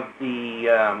of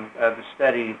the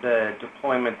study, the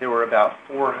deployment, there were about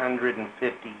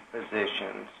 450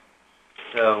 physicians.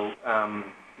 So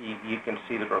you can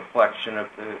see the reflection of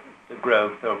the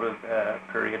growth over the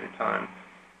period of time.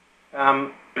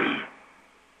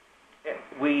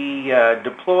 We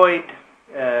deployed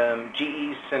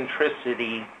GE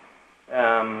Centricity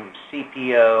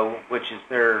CPO, which is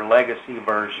their legacy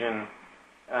version,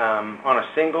 on a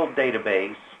single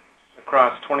database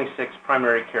across 26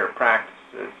 primary care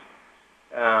practices.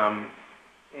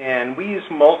 And we use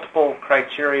multiple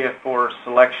criteria for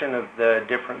selection of the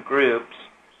different groups.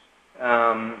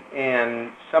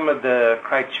 And some of the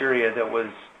criteria that was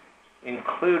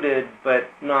included but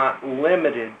not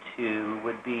limited to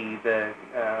would be the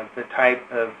type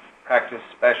of practice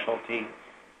specialty.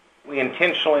 We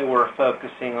intentionally were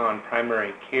focusing on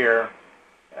primary care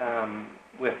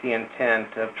with the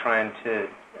intent of trying to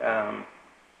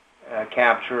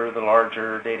capture the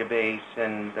larger database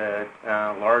and the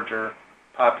larger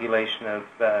population of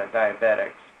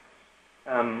diabetics.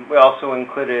 We also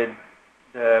included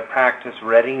the practice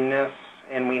readiness,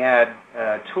 and we had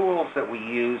tools that we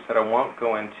use that I won't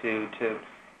go into to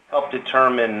help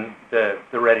determine the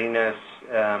readiness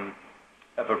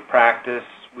of a practice.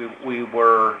 We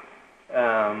were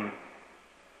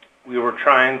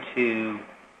trying to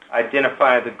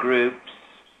identify the groups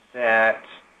that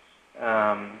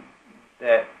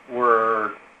that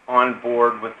were on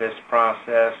board with this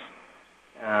process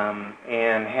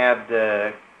and had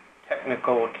the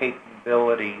technical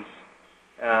capabilities,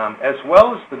 as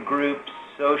well as the group's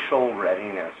social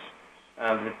readiness,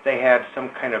 that they had some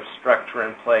kind of structure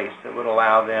in place that would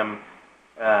allow them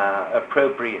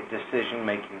appropriate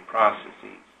decision-making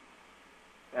processes.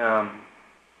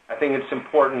 I think it's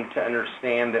important to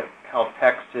understand that Health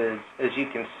Texas, as you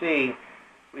can see,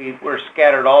 we're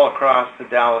scattered all across the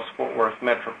Dallas-Fort Worth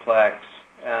Metroplex,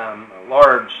 a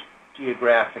large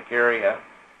geographic area,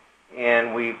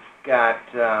 and we've got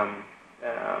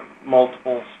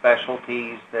multiple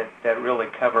specialties that really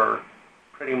cover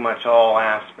pretty much all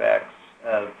aspects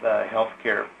of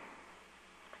healthcare.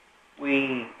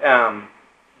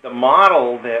 The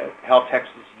model that Health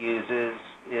Texas uses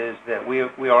is that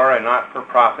we are a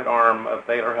not-for-profit arm of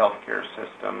Baylor Healthcare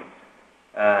System,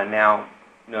 now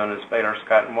known as Baylor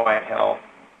Scott & White Health.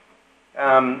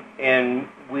 And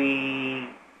the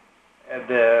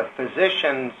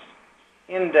physicians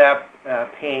end up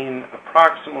paying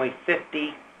approximately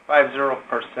 50%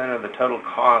 of the total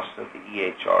cost of the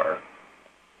EHR.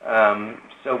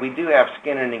 So we do have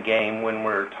skin in the game when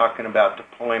we're talking about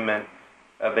deployment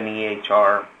of an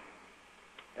EHR.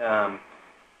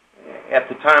 At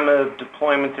the time of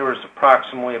deployment, there was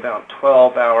approximately about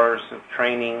 12 hours of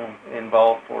training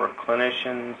involved for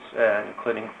clinicians,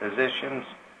 including physicians.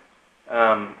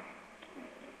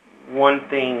 One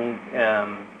thing,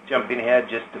 jumping ahead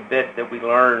just a bit, that we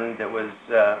learned that was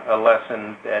a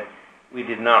lesson that we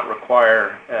did not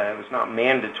require, it was not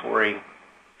mandatory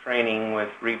training with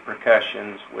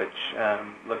repercussions, which,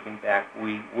 looking back,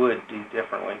 we would do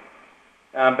differently.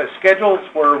 But schedules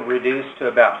were reduced to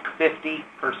about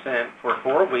 50% for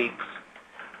 4 weeks,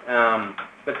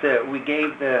 but we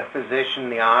gave the physician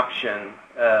the option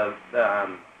of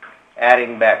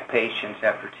adding back patients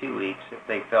after 2 weeks if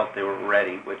they felt they were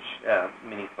ready, which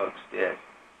many folks did.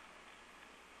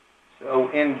 So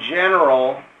in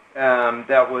general,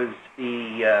 that was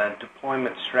the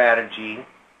deployment strategy,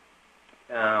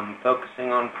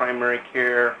 focusing on primary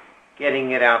care,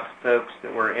 getting it out to folks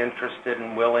that were interested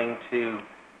and willing to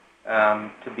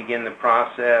begin the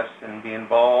process and be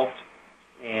involved.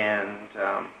 And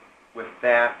with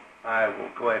that, I will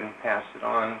go ahead and pass it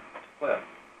on to Cliff.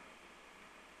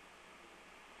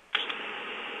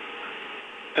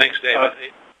 Thanks, David.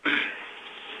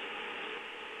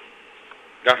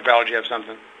 Dr. Ballard, do you have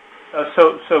something?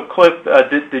 So Cliff,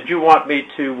 did you want me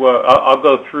to? I'll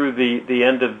go through the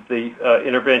end of the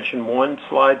intervention 1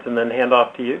 slides and then hand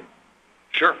off to you.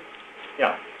 Sure.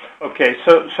 Yeah. Okay.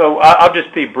 So I'll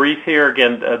just be brief here.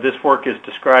 Again, this work is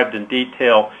described in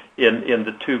detail in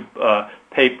the 2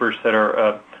 papers that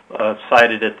are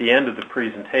cited at the end of the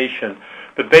presentation.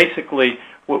 But basically,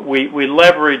 we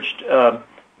leveraged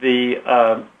the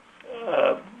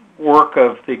work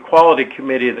of the quality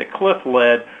committee that Cliff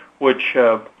led, which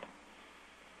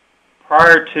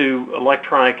prior to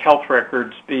electronic health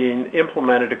records being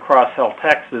implemented across Health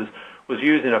Texas, was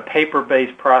using a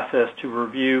paper-based process to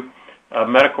review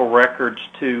medical records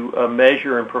to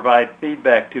measure and provide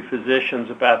feedback to physicians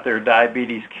about their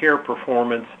diabetes care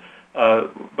performance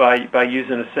by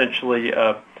using essentially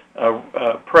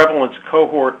prevalence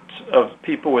cohorts of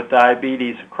people with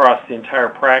diabetes across the entire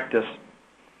practice.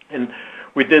 And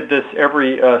we did this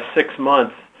every 6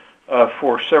 months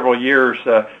for several years.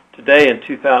 Today, in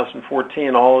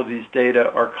 2014, all of these data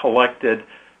are collected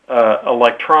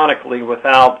electronically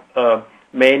without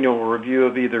manual review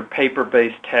of either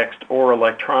paper-based text or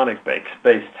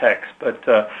electronic-based text.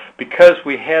 But because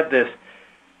we had this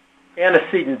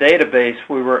antecedent database,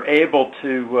 we were able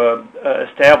to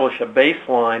establish a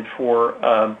baseline for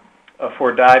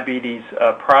diabetes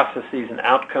processes and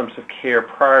outcomes of care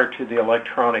prior to the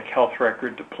electronic health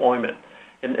record deployment.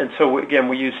 And so, again,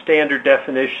 we use standard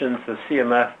definitions, the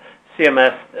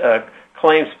CMS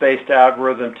claims-based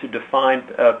algorithm to define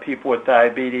people with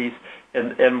diabetes,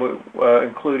 and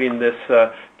including this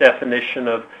definition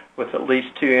of with at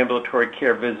least 2 ambulatory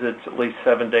care visits, at least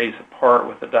 7 days apart,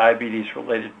 with a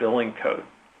diabetes-related billing code.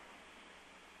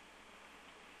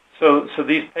 So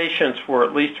these patients were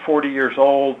at least 40 years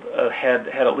old, had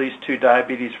at least 2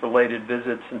 diabetes-related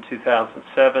visits in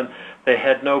 2007. They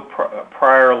had no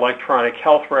prior electronic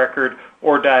health record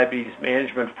or diabetes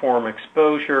management form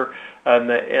exposure,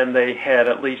 and they had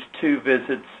at least 2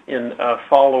 visits in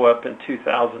follow-up in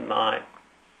 2009.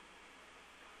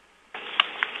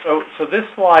 So this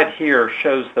slide here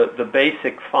shows the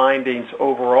basic findings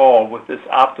overall with this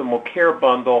optimal care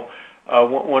bundle.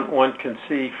 One can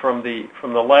see from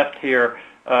the left here,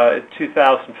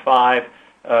 2005,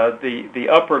 the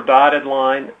upper dotted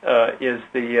line is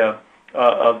the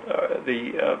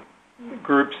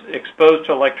groups exposed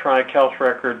to electronic health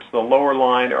records. The lower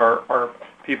line are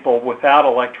people without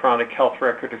electronic health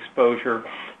record exposure,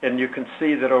 and you can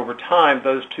see that over time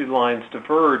those two lines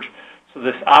diverge. So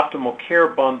this optimal care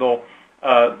bundle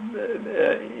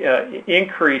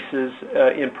increases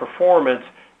in performance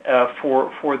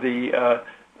for the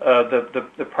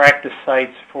practice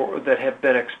sites that have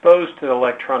been exposed to the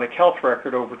electronic health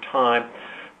record over time.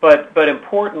 But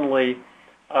importantly,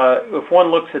 if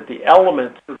one looks at the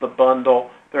elements of the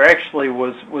bundle, there actually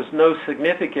was no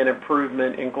significant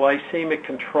improvement in glycemic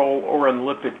control or in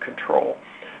lipid control.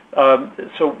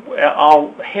 So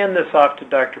I'll hand this off to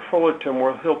Dr. Fullerton,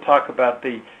 where he'll talk about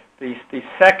the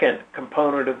second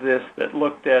component of this that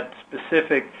looked at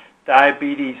specific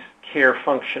diabetes care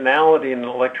functionality in the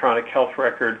electronic health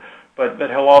record, but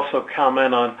he'll also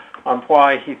comment on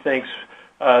why he thinks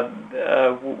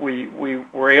we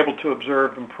were able to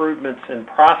observe improvements in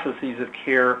processes of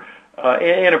care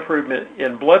and improvement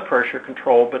in blood pressure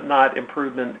control, but not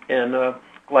improvement in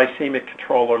glycemic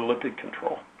control or lipid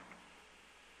control.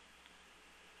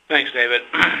 Thanks, David.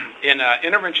 In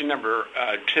intervention number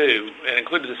 2, it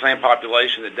included the same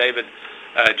population that David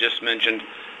just mentioned,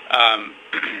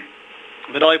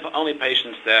 but only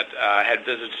patients that had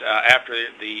visits after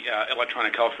the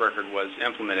electronic health record was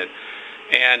implemented.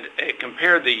 And it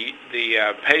compared the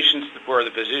patients where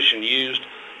the physician used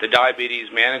the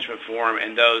diabetes management form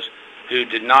and those who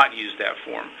did not use that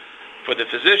form. For the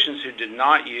physicians who did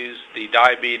not use the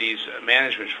diabetes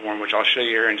management form, which I'll show you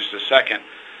here in just a second,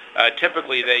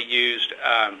 typically they used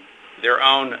their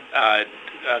own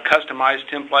customized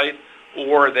template,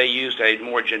 or they used a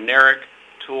more generic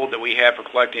tool that we have for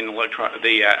collecting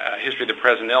the history of the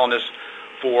present illness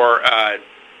for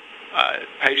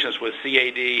patients with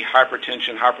CAD,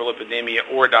 hypertension, hyperlipidemia,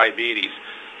 or diabetes.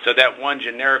 So that one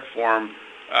generic form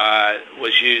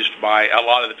was used by a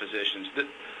lot of the physicians.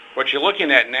 What you're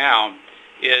looking at now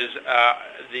is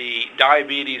the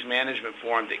diabetes management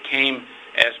form that came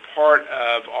as part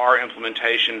of our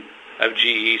implementation of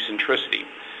GE centricity.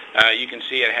 You can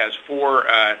see it has 4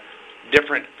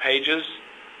 different pages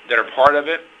that are part of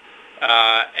it,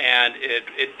 and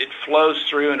it flows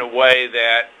through in a way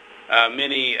that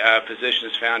many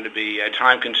physicians found to be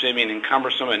time-consuming and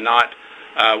cumbersome and not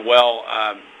well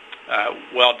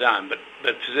done.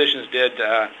 But physicians did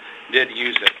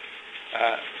use it.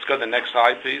 Let's go to the next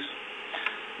slide, please.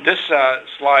 This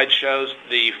slide shows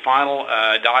the final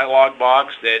dialog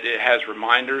box that it has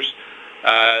reminders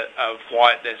of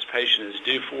what this patient is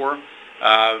due for,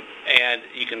 and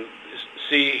you can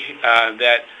see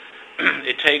that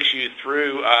it takes you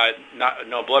through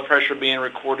no blood pressure being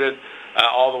recorded,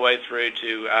 all the way through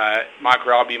to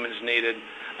microalbumin is needed,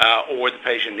 or the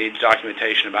patient needs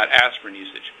documentation about aspirin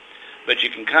usage. But you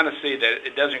can kind of see that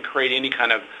it doesn't create any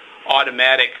kind of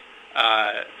automatic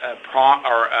prompt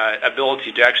or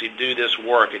ability to actually do this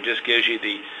work. It just gives you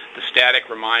the static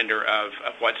reminder of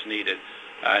what's needed.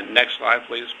 Next slide,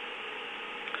 please.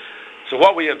 So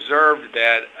what we observed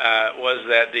was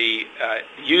that the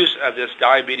use of this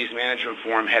diabetes management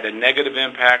form had a negative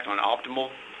impact on optimal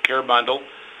care bundle.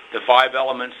 The 5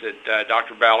 elements that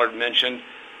Dr. Ballard mentioned,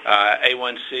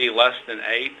 A1C less than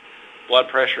 8, blood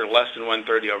pressure less than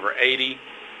 130/80,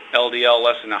 LDL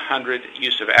less than 100,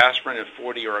 use of aspirin of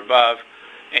 40 or above,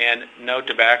 and no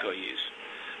tobacco use.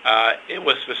 It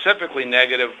was specifically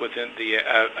negative within the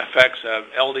effects of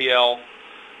LDL,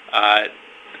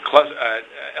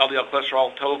 LDL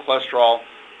cholesterol, total cholesterol,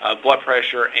 blood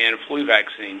pressure, and flu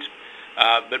vaccines.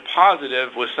 But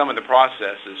positive was some of the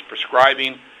processes,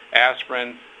 prescribing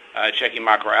aspirin, checking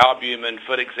microalbumin,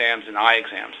 foot exams, and eye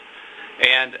exams.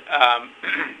 And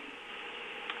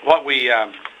what we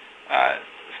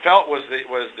felt was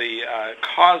the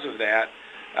cause of that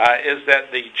is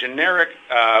that the generic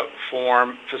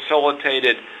form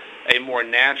facilitated a more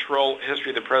natural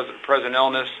history of the present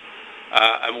illness,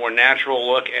 a more natural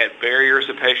look at barriers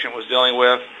the patient was dealing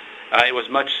with. It was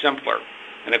much simpler.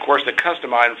 And of course, the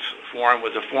customized form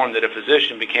was a form that a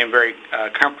physician became very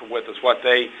comfortable with, as what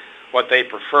they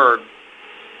preferred.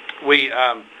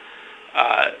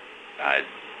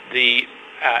 The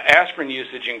aspirin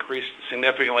usage increased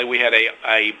significantly. We had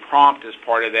a prompt as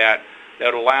part of that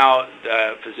would allow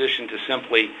the physician to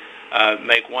simply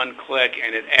make one click,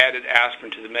 and it added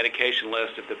aspirin to the medication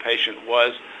list if the patient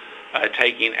was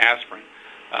taking aspirin.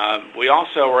 We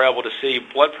also were able to see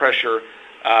blood pressure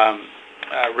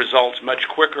results much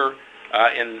quicker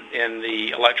in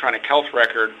the electronic health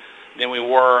record than we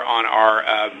were on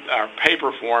our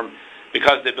paper form,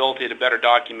 because of the ability to better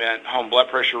document home blood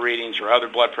pressure readings or other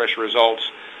blood pressure results,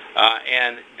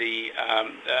 and the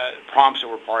prompts that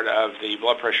were part of the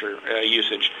blood pressure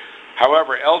usage.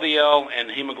 However, LDL and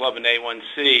hemoglobin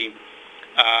A1C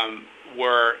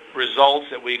were results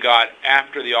that we got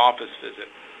after the office visit.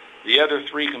 The other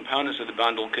three components of the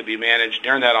bundle could be managed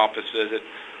during that office visit,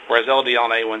 whereas LDL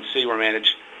and A1C were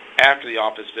managed after the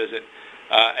office visit.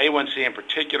 A1C in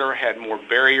particular had more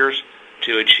barriers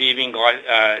to achieving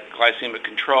glycemic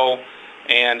control,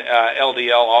 and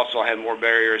LDL also had more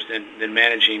barriers than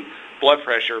managing blood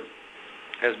pressure,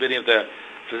 as many of the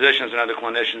physicians and other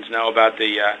clinicians know about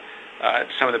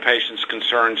some of the patients'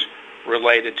 concerns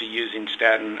related to using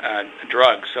statin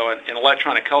drugs. So an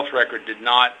electronic health record did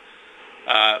not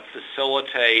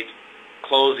facilitate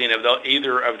closing of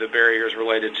either of the barriers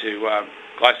related to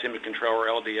glycemic control or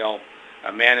LDL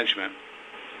management.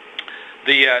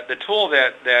 The tool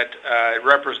that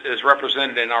is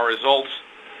represented in our results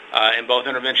in both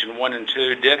intervention 1 and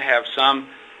 2 did have some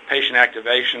patient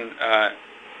activation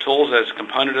tools as a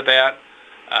component of that.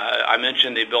 I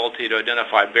mentioned the ability to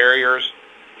identify barriers.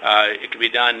 It could be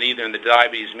done either in the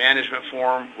diabetes management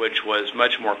form, which was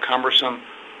much more cumbersome,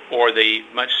 or the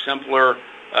much simpler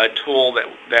tool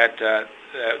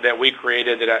that we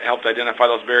created that helped identify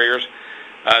those barriers.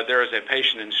 There is a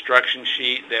patient instruction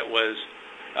sheet that was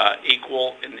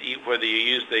equal whether you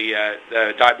use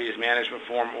the diabetes management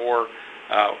form or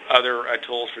other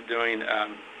tools for doing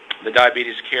the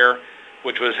diabetes care,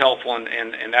 which was helpful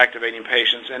in activating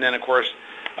patients. And then, of course,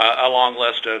 a long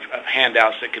list of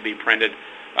handouts that could be printed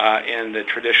in the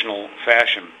traditional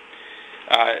fashion.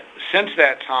 Since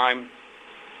that time,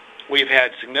 we've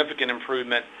had significant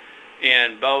improvement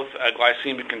in both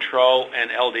glycemic control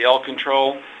and LDL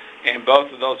control, and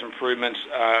both of those improvements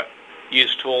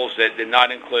use tools that did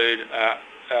not include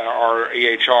our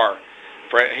EHR.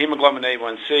 For hemoglobin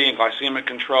A1C and glycemic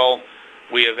control,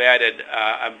 we have added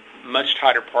a much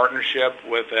tighter partnership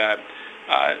with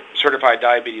certified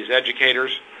diabetes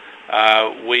educators.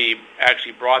 We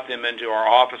actually brought them into our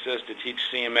offices to teach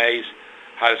CMAs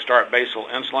how to start basal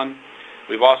insulin.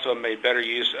 We've also made better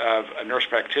use of nurse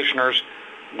practitioners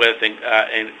with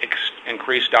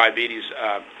increased diabetes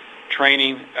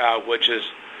training, which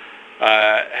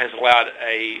has allowed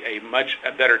a much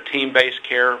better team-based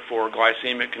care for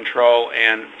glycemic control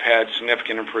and had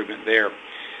significant improvement there.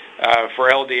 For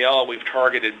LDL, we've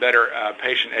targeted better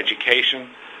patient education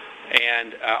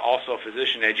and also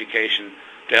physician education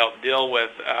to help deal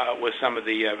with some of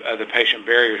the patient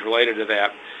barriers related to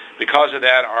that. Because of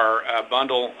that, our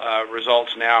bundle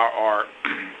results now are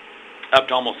up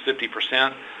to almost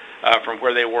 50% from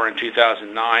where they were in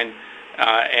 2009,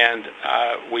 and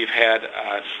we've had,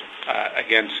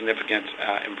 again, significant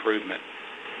improvement.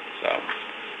 So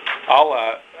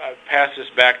I'll pass this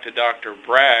back to Dr.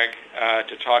 Bragg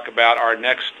to talk about our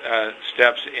next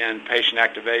steps in patient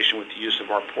activation with the use of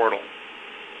our portal.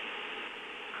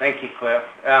 Thank you, Cliff.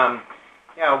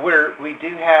 We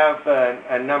do have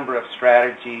a number of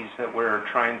strategies that we're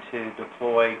trying to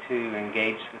deploy to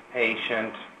engage the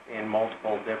patient in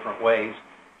multiple different ways.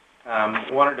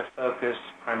 Wanted to focus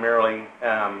primarily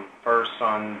first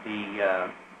on the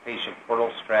patient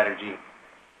portal strategy.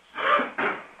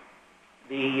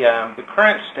 The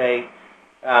current state,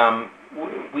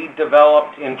 we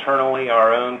developed internally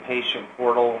our own patient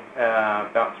portal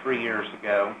about 3 years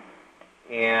ago,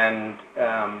 and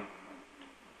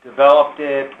developed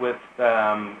it with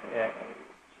a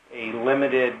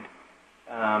limited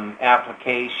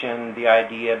application, the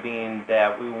idea being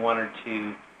that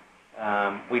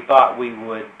we thought we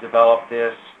would develop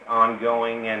this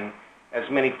ongoing, and as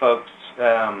many folks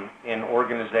in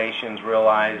organizations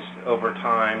realized over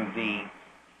time,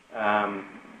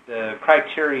 the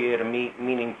criteria to meet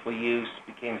meaningful use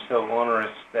became so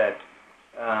onerous that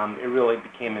it really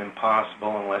became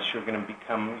impossible unless you're going to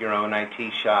become your own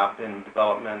IT shop in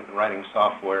development and writing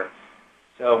software.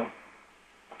 So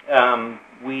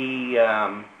we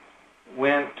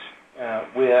went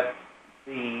with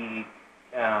the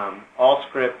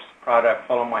Allscripts product,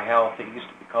 Follow My Health. It used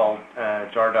to be called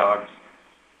Jar Dogs.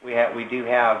 We do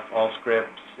have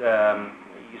Allscripts.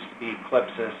 It used to be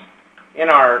Eclipsis in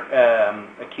our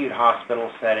acute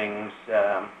hospital settings,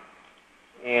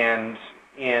 and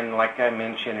in, like I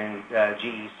mentioned, in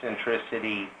GE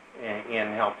Centricity in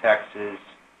Health Texas,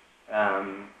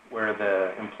 where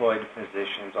the employed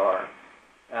physicians are.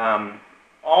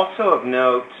 Also of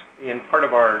note, in part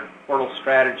of our portal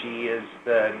strategy is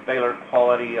the Baylor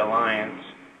Quality Alliance,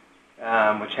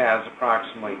 which has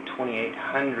approximately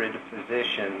 2,800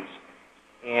 physicians,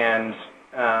 and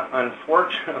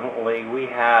unfortunately we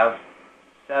have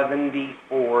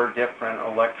 74 different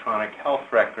electronic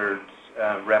health records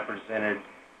represented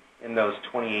in those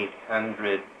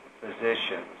 2,800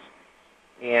 physicians.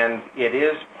 And it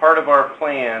is part of our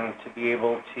plan to be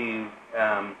able to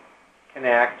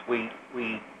connect, we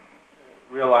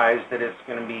realize that it's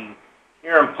going to be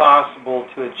near impossible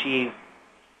to achieve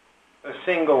a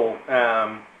single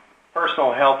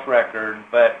personal health record,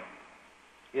 but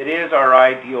it is our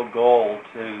ideal goal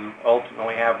to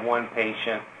ultimately have one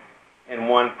patient and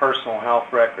one personal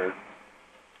health record.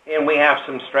 And we have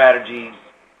some strategies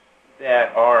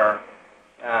that are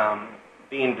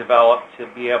being developed to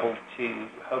be able to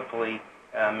hopefully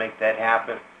make that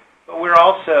happen. But we're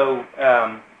also,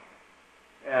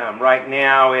 right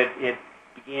now, it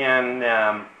began,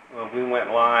 we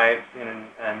went live in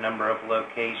a number of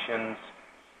locations,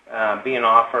 being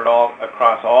offered all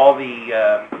across all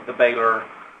the Baylor,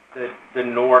 the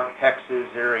North Texas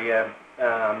area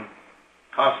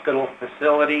hospital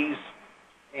facilities,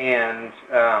 and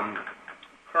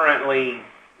currently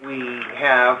we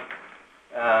have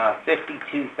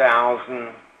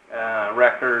 52,000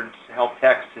 records. Health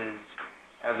Texas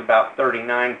has about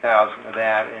 39,000 of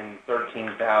that, and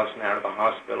 13,000 out of the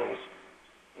hospitals.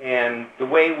 And the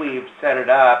way we've set it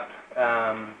up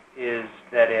is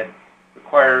that it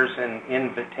requires an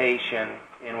invitation,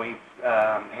 and we've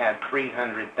had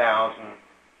 300,000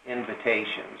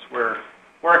 invitations. We're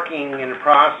working in the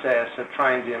process of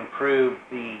trying to improve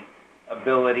the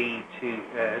ability to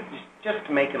just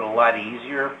to make it a lot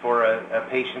easier for a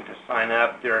patient to sign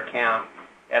up their account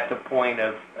at the point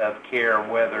of care,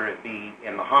 whether it be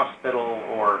in the hospital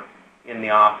or in the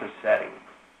office setting.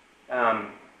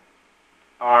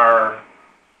 Our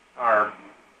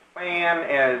plan,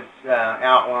 as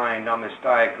outlined on this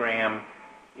diagram,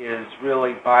 is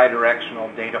really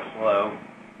bidirectional data flow,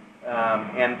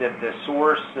 and that the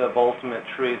source of ultimate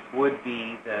truth would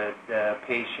be the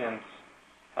patient's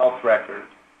health record.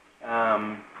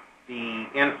 The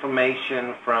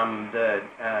information from the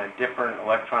different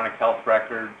electronic health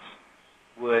records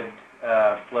would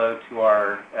flow to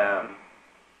our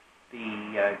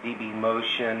the DB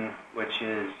Motion, which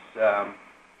is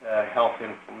Health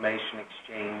Information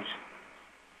Exchange.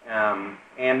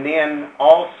 And then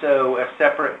also a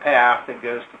separate path that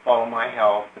goes to Follow My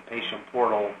Health, the patient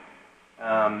portal,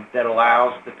 that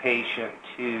allows the patient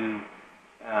to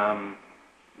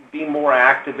be more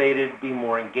activated, be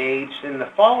more engaged. And the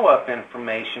follow-up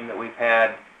information that we've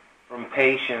had from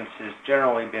patients has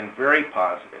generally been very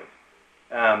positive.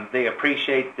 They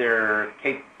appreciate their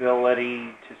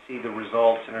capability to see the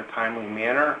results in a timely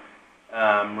manner,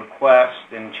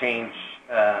 request and change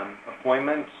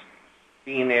appointments,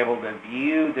 being able to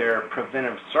view their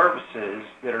preventive services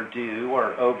that are due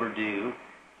or overdue,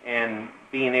 and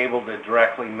being able to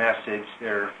directly message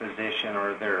their physician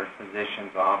or their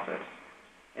physician's office.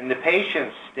 And the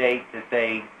patients state that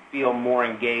they feel more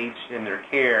engaged in their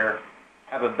care,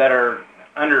 have a better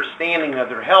understanding of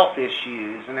their health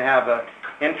issues, and have,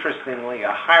 interestingly,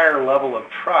 a higher level of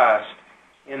trust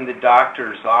in the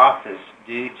doctor's office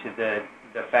due to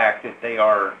the fact that they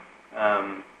are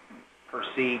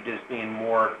perceived as being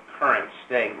more current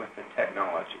state with the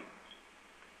technology.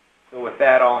 So with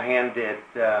that, I'll hand it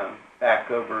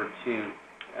back over to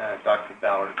Dr.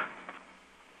 Ballard.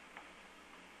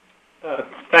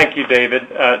 Thank you, David.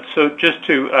 So just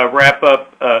to wrap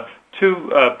up,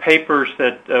 two papers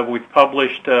that we've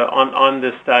published on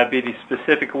this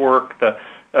diabetes-specific work, the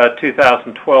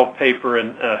 2012 paper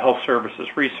in Health Services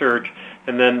Research,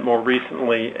 and then more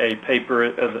recently a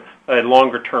paper, a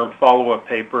longer-term follow-up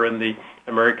paper in the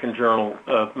American Journal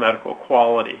of Medical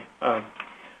Quality.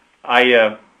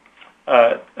 I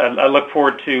look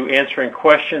forward to answering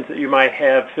questions that you might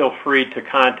have. Feel free to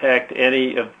contact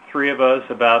any of the three of us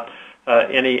about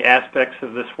any aspects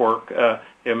of this work,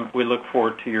 and we look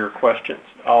forward to your questions.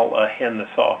 I'll hand this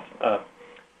off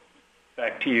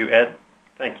back to you, Ed.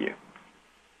 Thank you.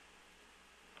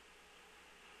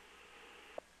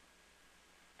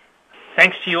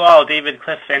 Thanks to you all, David,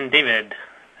 Cliff, and David.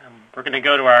 We're going to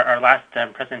go to our last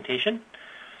presentation.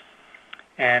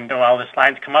 And while the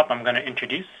slides come up, I'm going to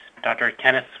introduce Dr.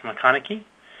 Kenneth McConaughey.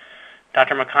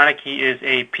 Dr. McConaughey is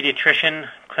a pediatrician,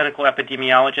 clinical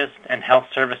epidemiologist, and health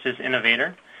services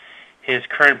innovator. His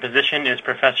current position is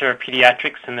Professor of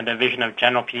Pediatrics in the Division of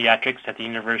General Pediatrics at the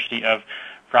University of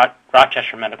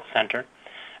Rochester Medical Center.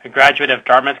 A graduate of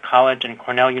Dartmouth College and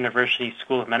Cornell University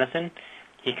School of Medicine,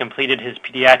 he completed his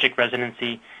pediatric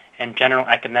residency and general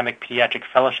academic pediatric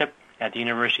fellowship at the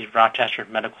University of Rochester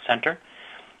Medical Center.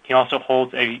 He also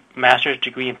holds a master's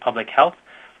degree in public health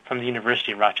from the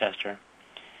University of Rochester.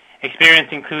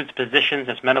 Experience includes positions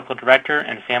as medical director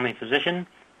and family physician,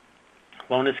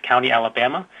 Lowndes County,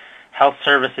 Alabama, Health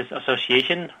Services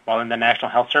Association while in the National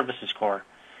Health Services Corps,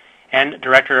 and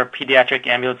director of pediatric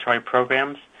ambulatory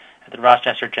programs at the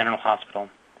Rochester General Hospital.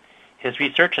 His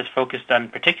research has focused in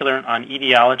particular on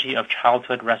etiology of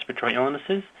childhood respiratory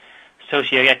illnesses,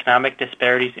 socioeconomic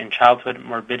disparities in childhood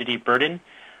morbidity burden,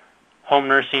 home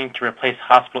nursing to replace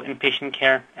hospital inpatient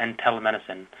care, and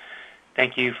telemedicine.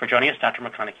 Thank you for joining us, Dr.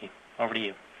 McConaughey. Over to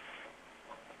you.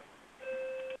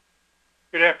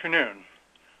 Good afternoon.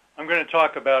 I'm going to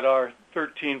talk about our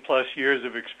 13-plus years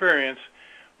of experience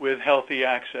with Healthy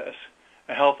Access,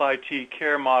 a health IT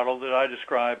care model that I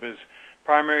describe as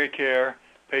primary care,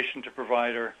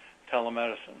 patient-to-provider,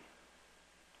 telemedicine.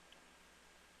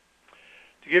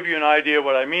 To give you an idea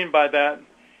what I mean by that,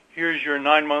 here's your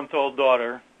 9-month-old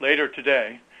daughter later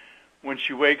today when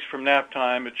she wakes from nap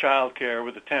time at child care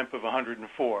with a temp of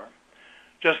 104,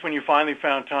 just when you finally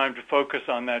found time to focus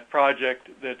on that project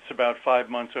that's about 5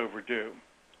 months overdue.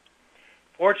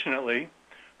 Fortunately,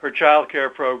 her child care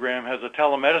program has a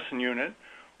telemedicine unit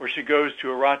where she goes to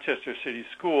a Rochester City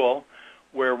school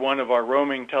where one of our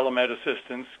roaming telemed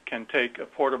assistants can take a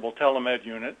portable telemed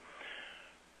unit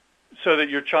so that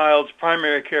your child's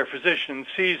primary care physician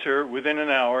sees her within an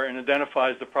hour and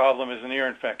identifies the problem as an ear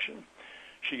infection.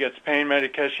 She gets pain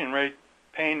medication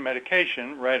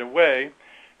right away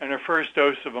and her first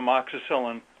dose of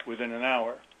amoxicillin within an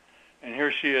hour. And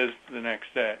here she is the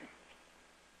next day.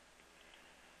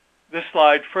 This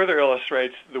slide further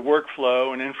illustrates the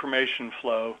workflow and information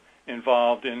flow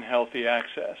involved in Healthy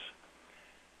Access.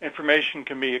 Information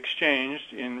can be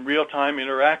exchanged in real-time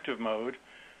interactive mode,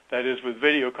 that is with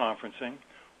video conferencing,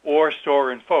 or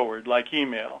store and forward like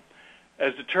email,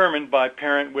 as determined by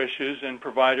parent wishes and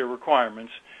provider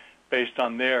requirements based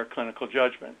on their clinical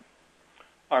judgment.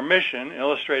 Our mission,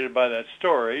 illustrated by that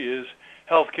story, is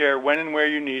healthcare when and where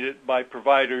you need it by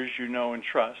providers you know and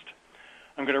trust.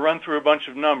 I'm going to run through a bunch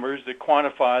of numbers that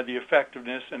quantify the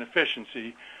effectiveness and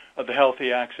efficiency of the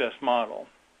Healthy Access model.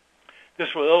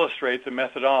 This will illustrate the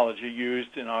methodology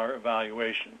used in our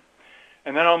evaluation.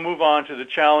 And then I'll move on to the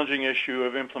challenging issue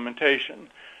of implementation,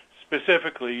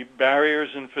 specifically barriers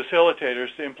and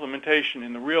facilitators to implementation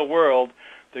in the real world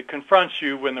that confronts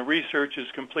you when the research is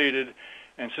completed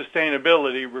and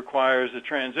sustainability requires a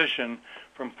transition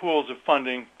from pools of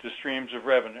funding to streams of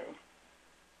revenue.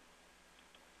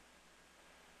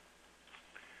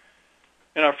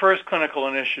 In our first clinical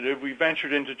initiative, we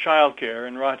ventured into childcare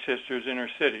in Rochester's inner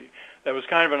city. That was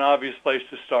kind of an obvious place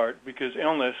to start because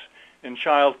illness in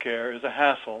childcare is a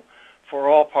hassle for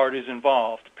all parties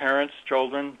involved, parents,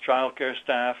 children, childcare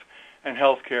staff, and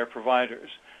healthcare providers.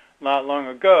 Not long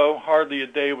ago, hardly a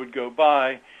day would go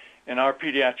by in our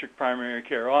pediatric primary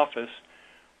care office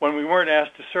when we weren't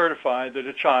asked to certify that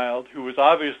a child who was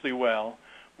obviously well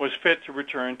was fit to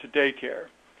return to daycare.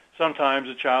 Sometimes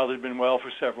the child had been well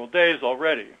for several days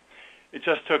already. It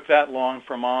just took that long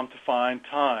for mom to find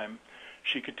time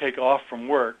she could take off from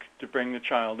work to bring the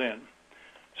child in.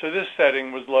 So this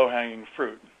setting was low-hanging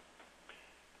fruit.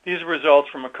 These are results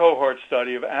from a cohort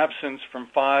study of absence from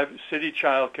 5 city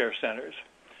child care centers.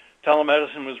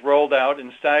 Telemedicine was rolled out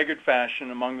in staggered fashion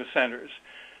among the centers,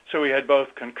 so we had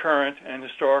both concurrent and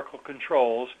historical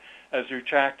controls as we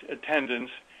tracked attendance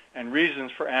and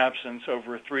reasons for absence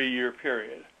over a 3-year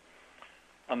period.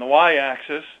 On the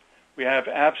y-axis, we have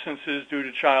absences due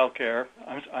to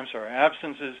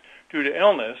absences due to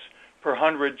illness per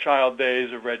 100 child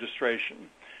days of registration.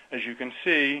 As you can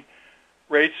see,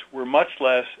 rates were much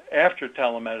less after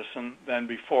telemedicine than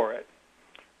before it.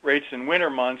 Rates in winter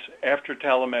months after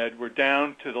telemed were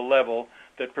down to the level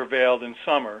that prevailed in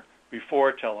summer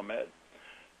before telemed.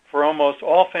 For almost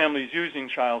all families using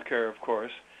child care, of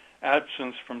course,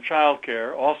 absence from child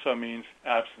care also means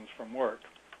absence from work.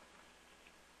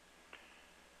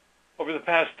 Over the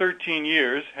past 13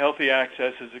 years, Healthy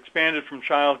Access has expanded from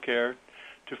child care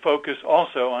to focus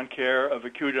also on care of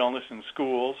acute illness in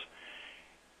schools,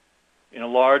 in a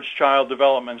large child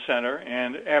development center,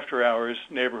 and after-hours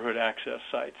neighborhood access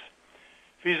sites.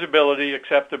 Feasibility,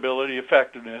 acceptability,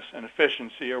 effectiveness, and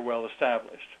efficiency are well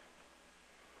established.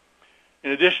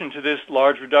 In addition to this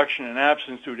large reduction in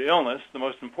absence due to illness, the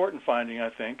most important finding,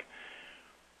 I think,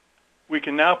 we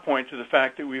can now point to the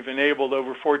fact that we've enabled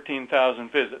over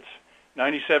 14,000 visits.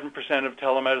 97% of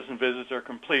telemedicine visits are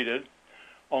completed.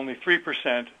 Only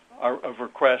 3% of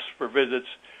requests for visits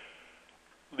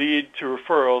lead to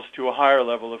referrals to a higher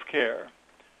level of care.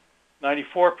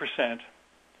 94%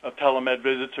 of telemed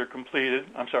visits are completed.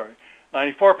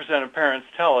 94% of parents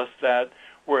tell us that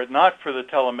were it not for the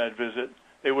telemed visit,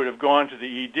 they would have gone to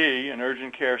the ED, an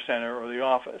urgent care center, or the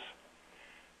office.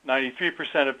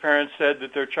 93% of parents said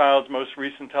that their child's most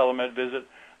recent telemed visit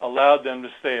allowed them to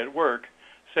stay at work,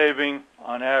 saving,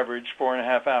 on average,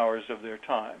 4.5 hours of their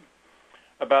time.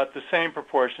 About the same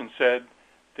proportion said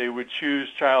they would choose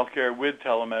childcare with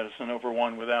telemedicine over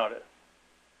one without it.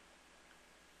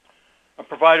 A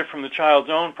provider from the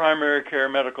child's own primary care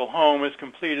medical home has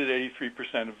completed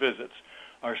 83% of visits.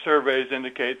 Our surveys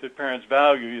indicate that parents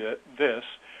value this,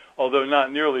 although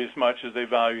not nearly as much as they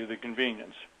value the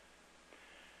convenience.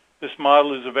 This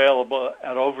model is available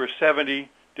at over 70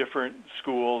 different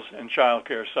schools and child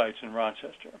care sites in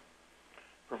Rochester.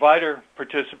 Provider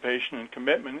participation and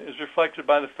commitment is reflected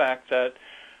by the fact that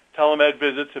telemed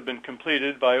visits have been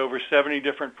completed by over 70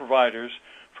 different providers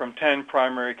from 10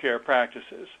 primary care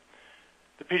practices.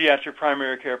 The pediatric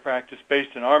primary care practice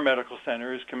based in our medical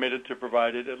center is committed to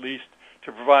provide at least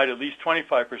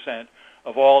 25%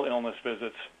 of all illness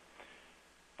visits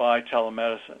by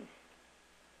telemedicine.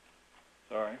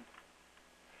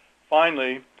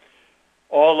 Finally,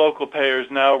 all local payers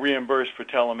now reimburse for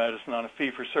telemedicine on a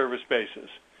fee-for-service basis,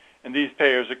 and these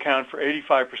payers account for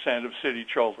 85% of city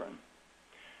children.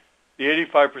 The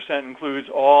 85% includes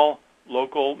all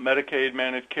local Medicaid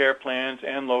managed care plans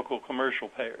and local commercial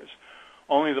payers.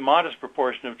 Only the modest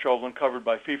proportion of children covered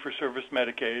by fee-for-service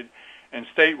Medicaid and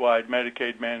statewide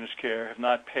Medicaid managed care have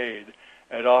not paid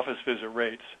at office visit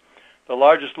rates. The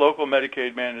largest local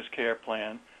Medicaid managed care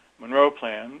plan, Monroe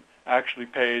Plan, actually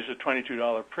pays a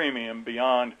 $22 premium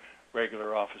beyond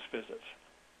regular office visits.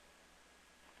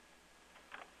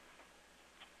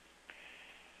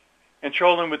 And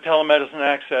children with telemedicine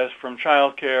access from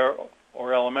child care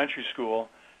or elementary school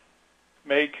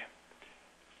make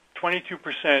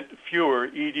 22% fewer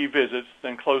ED visits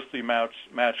than closely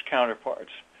matched counterparts.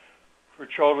 For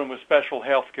children with special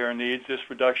health care needs, this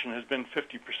reduction has been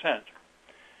 50%.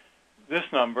 This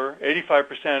number,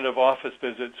 85% of office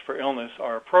visits for illness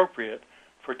are appropriate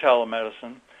for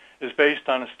telemedicine, is based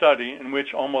on a study in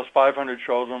which almost 500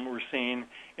 children were seen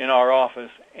in our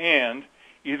office and,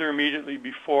 either immediately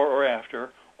before or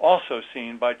after, also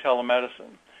seen by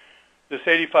telemedicine. This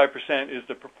 85% is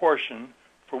the proportion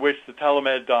for which the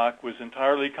telemed doc was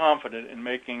entirely confident in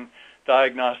making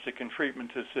diagnostic and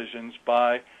treatment decisions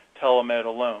by telemed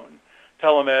alone.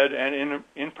 Telemed and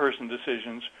in-person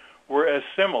decisions were as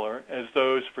similar as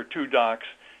those for two docs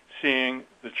seeing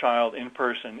the child in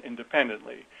person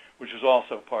independently, which is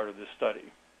also part of this study.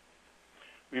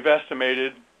 We've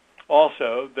estimated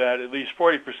also that at least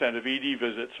 40% of ED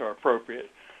visits are appropriate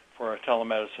for our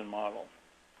telemedicine model.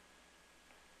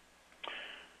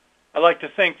 I like to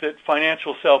think that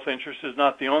financial self-interest is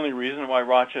not the only reason why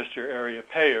Rochester area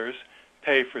payers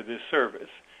pay for this service.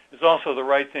 It's also the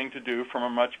right thing to do from a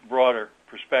much broader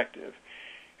perspective.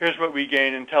 Here's what we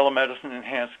gain in telemedicine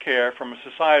enhanced care from a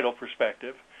societal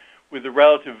perspective, with the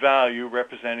relative value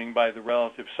representing by the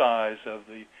relative size of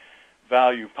the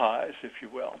value pies, if you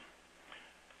will.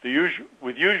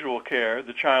 With usual care,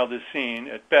 the child is seen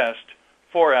at best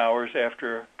 4 hours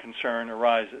after concern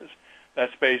arises.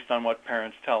 That's based on what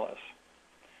parents tell us.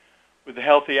 With the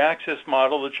healthy access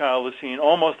model, the child is seen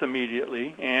almost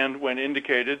immediately, and when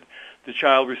indicated, the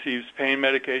child receives pain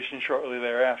medication shortly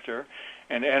thereafter,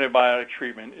 and antibiotic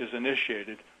treatment is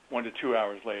initiated 1 to 2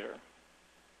 hours later.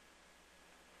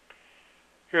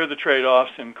 Here are the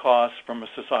trade-offs in costs from a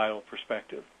societal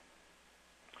perspective.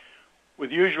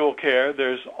 With usual care,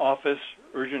 there's office,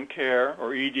 urgent care,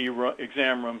 or ED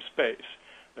exam room space.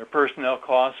 There are personnel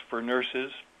costs for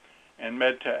nurses and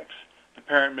med techs. The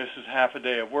parent misses half a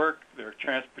day of work. There are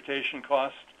transportation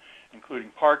costs, including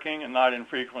parking and not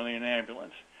infrequently an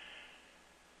ambulance.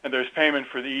 And there's payment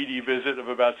for the ED visit of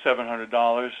about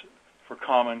 $700 for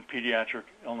common pediatric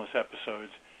illness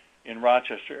episodes in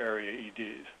Rochester area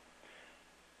EDs.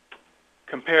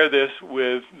 Compare this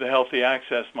with the healthy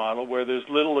access model, where there's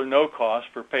little or no cost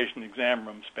for patient exam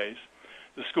room space.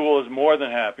 The school is more than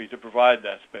happy to provide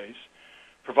that space.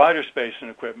 Provider space and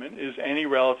equipment is any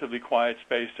relatively quiet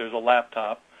space. There's a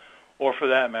laptop, or for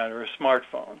that matter, a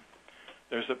smartphone.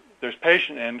 There's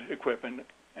patient end equipment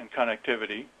and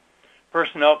connectivity.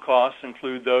 Personnel costs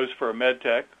include those for a med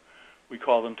tech, we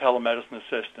call them telemedicine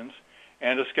assistants,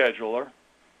 and a scheduler.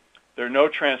 There are no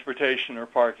transportation or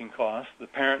parking costs. The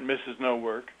parent misses no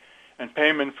work, and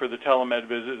payment for the telemed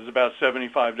visit is about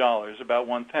 $75, about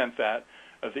 1/10 that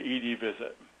of the ED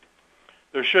visit.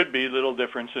 There should be little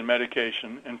difference in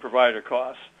medication and provider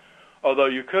costs, although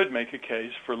you could make a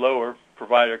case for lower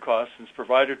provider costs since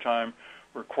provider time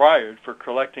required for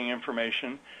collecting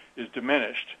information is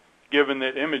diminished, given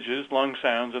that images, lung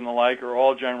sounds, and the like are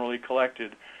all generally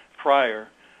collected prior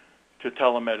to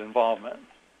telemed involvement.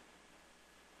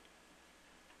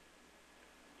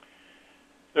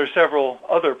 There are several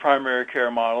other primary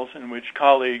care models in which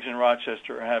colleagues in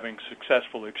Rochester are having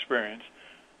successful experience.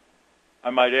 I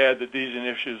might add that these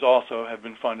initiatives also have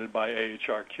been funded by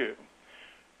AHRQ.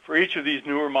 For each of these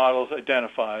newer models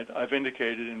identified, I've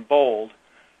indicated in bold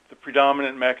the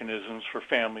predominant mechanisms for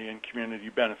family and community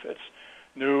benefits.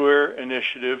 Newer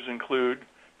initiatives include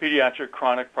pediatric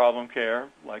chronic problem care,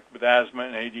 like with asthma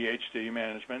and ADHD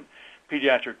management,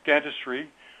 pediatric dentistry,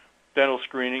 dental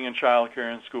screening and child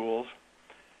care in schools,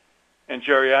 and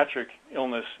geriatric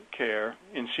illness care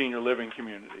in senior living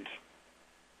communities.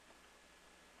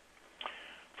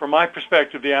 From my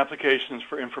perspective, the applications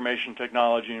for information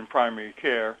technology in primary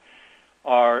care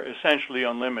are essentially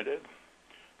unlimited.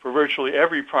 For virtually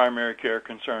every primary care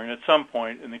concern at some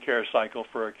point in the care cycle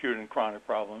for acute and chronic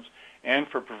problems and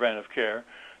for preventive care,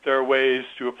 there are ways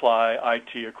to apply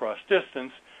IT across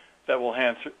distance that will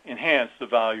enhance the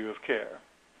value of care.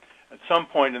 At some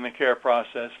point in the care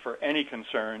process for any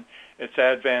concern, it's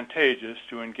advantageous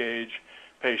to engage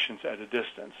patients at a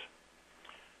distance.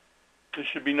 This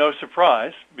should be no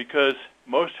surprise because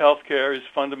most healthcare is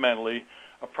fundamentally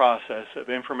a process of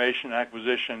information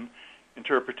acquisition,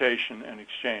 interpretation, and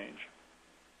exchange.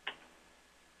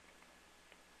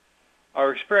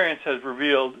 Our experience has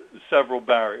revealed several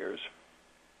barriers.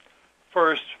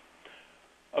 First,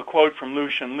 a quote from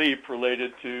Lucian Leap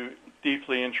related to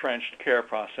deeply entrenched care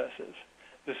processes.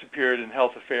 This appeared in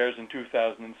Health Affairs in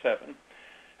 2007.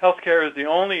 Healthcare is the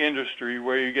only industry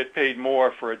where you get paid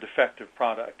more for a defective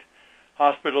product.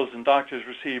 Hospitals and doctors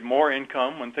receive more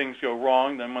income when things go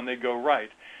wrong than when they go right.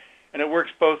 And it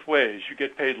works both ways. You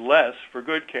get paid less for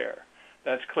good care.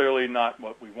 That's clearly not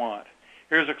what we want.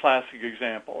 Here's a classic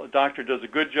example. A doctor does a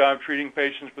good job treating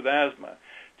patients with asthma,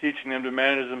 teaching them to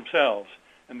manage themselves,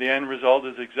 and the end result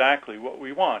is exactly what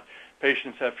we want.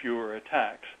 Patients have fewer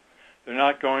attacks. They're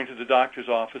not going to the doctor's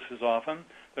office as often.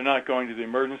 They're not going to the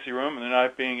emergency room, and they're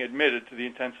not being admitted to the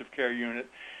intensive care unit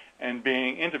and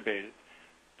being intubated.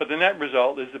 But the net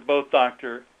result is that both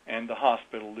doctor and the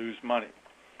hospital lose money.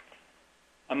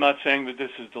 I'm not saying that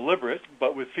this is deliberate,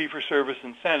 but with fee-for-service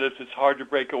incentives, it's hard to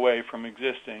break away from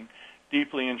existing,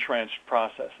 deeply entrenched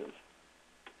processes.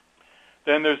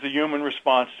 Then there's the human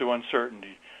response to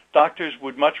uncertainty. Doctors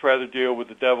would much rather deal with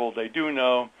the devil they do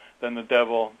know than the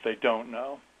devil they don't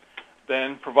know.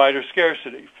 Then provider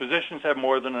scarcity. Physicians have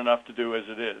more than enough to do as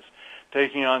it is.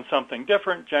 Taking on something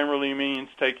different generally means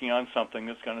taking on something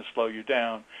that's going to slow you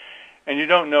down. And you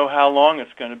don't know how long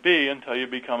it's going to be until you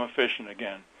become efficient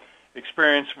again.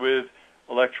 Experience with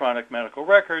electronic medical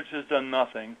records has done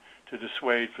nothing to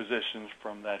dissuade physicians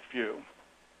from that view.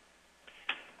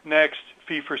 Next,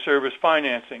 fee-for-service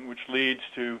financing, which leads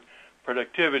to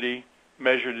productivity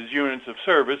measured as units of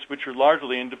service, which are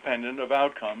largely independent of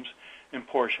outcomes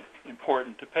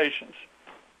important to patients.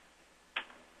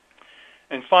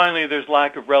 And finally, there's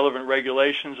lack of relevant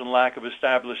regulations and lack of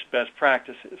established best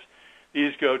practices.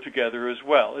 These go together as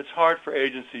well. It's hard for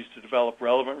agencies to develop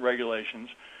relevant regulations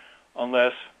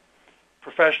unless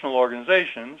professional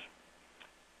organizations,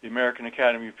 the American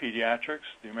Academy of Pediatrics,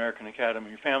 the American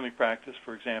Academy of Family Practice,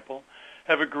 for example,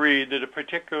 have agreed that a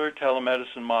particular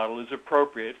telemedicine model is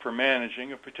appropriate for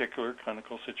managing a particular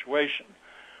clinical situation.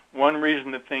 One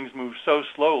reason that things move so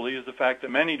slowly is the fact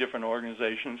that many different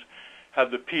organizations have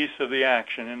the piece of the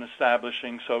action in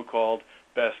establishing so-called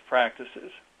best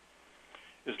practices.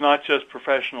 It's not just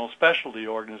professional specialty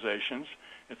organizations,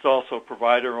 it's also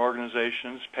provider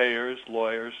organizations, payers,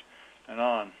 lawyers, and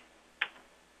on.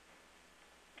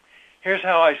 Here's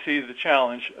how I see the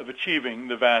challenge of achieving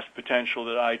the vast potential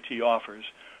that IT offers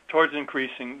towards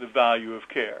increasing the value of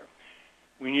care.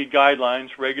 We need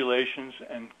guidelines, regulations,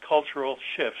 and cultural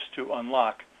shifts to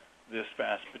unlock this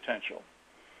vast potential.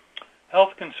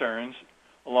 Health concerns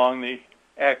along the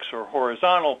X or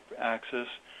horizontal axis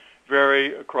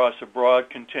vary across a broad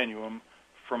continuum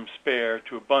from spare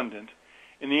to abundant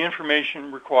in the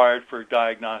information required for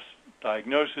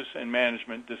diagnosis and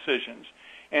management decisions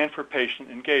and for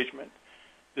patient engagement.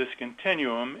 This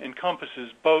continuum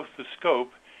encompasses both the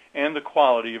scope and the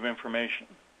quality of information.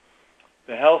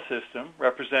 The health system,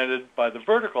 represented by the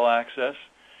vertical axis,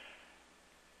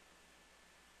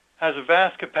 has a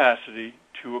vast capacity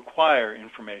to acquire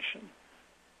information.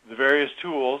 The various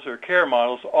tools or care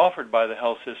models offered by the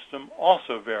health system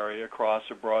also vary across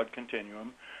a broad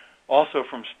continuum, also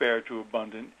from spare to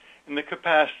abundant, in the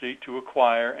capacity to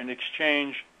acquire and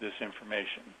exchange this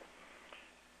information.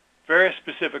 Various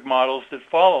specific models that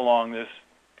fall along this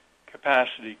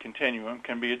capacity continuum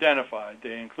can be identified.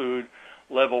 They include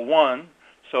level 1,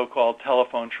 so-called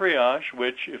telephone triage,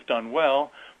 which, if done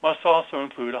well, must also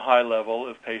include a high level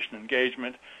of patient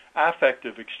engagement,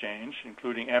 affective exchange,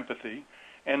 including empathy,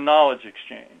 and knowledge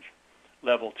exchange.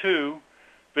 Level 2,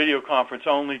 video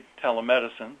conference-only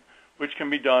telemedicine, which can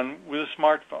be done with a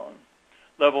smartphone.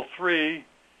 Level 3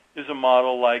 is a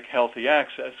model like healthy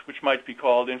access, which might be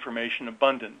called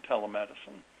information-abundant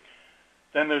telemedicine.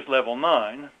 Then there's level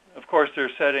 9, Of course, there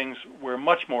are settings where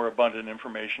much more abundant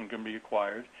information can be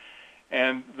acquired,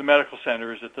 and the medical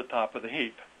center is at the top of the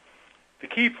heap. The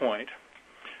key point: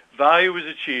 value is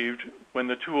achieved when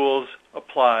the tools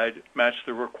applied match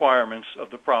the requirements of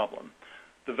the problem,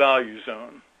 the value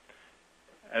zone,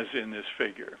 as in this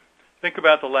figure. Think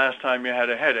about the last time you had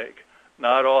a headache.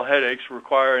 Not all headaches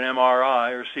require an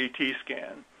MRI or CT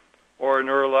scan, or a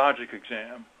neurologic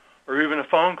exam, or even a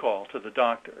phone call to the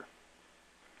doctor.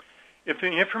 If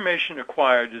the information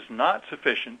acquired is not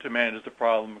sufficient to manage the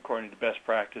problem according to best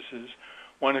practices,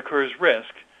 one incurs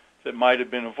risk that might have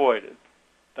been avoided.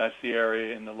 That's the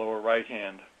area in the lower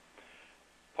right-hand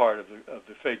part of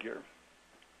the figure,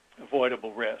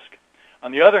 avoidable risk.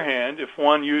 On the other hand, if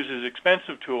one uses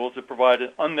expensive tools that provide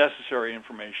unnecessary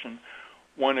information,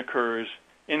 one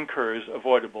incurs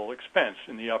avoidable expense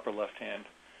in the upper left-hand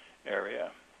area.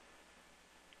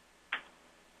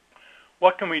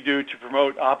 What can we do to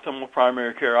promote optimal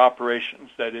primary care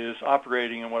operations, that is,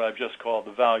 operating in what I've just called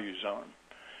the value zone?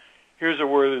 Here's a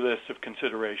worthy list of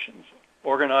considerations.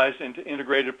 Organized into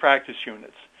integrated practice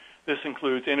units. This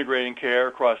includes integrating care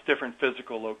across different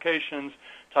physical locations,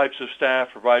 types of staff,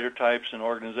 provider types, and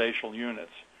organizational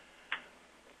units.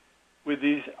 With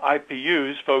these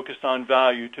IPUs focused on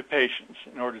value to patients.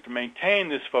 In order to maintain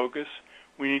this focus,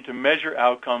 we need to measure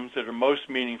outcomes that are most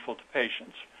meaningful to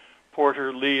patients.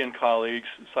 Porter, Lee, and colleagues,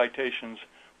 citations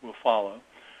will follow,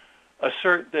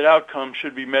 assert that outcomes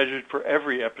should be measured for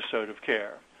every episode of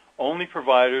care. Only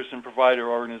providers and provider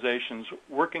organizations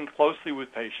working closely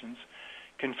with patients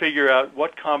can figure out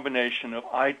what combination of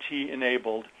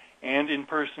IT-enabled and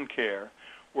in-person care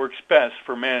works best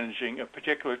for managing a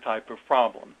particular type of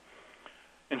problem.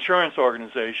 Insurance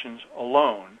organizations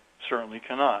alone certainly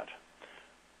cannot.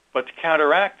 But to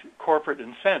counteract corporate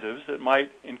incentives that might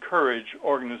encourage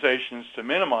organizations to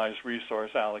minimize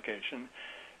resource allocation,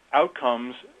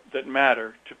 outcomes that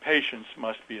matter to patients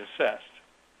must be assessed.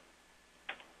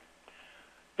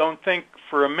 Don't think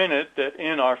for a minute that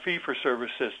in our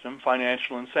fee-for-service system,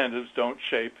 financial incentives don't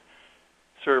shape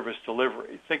service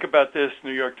delivery. Think about this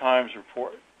New York Times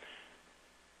report.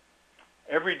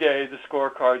 Every day the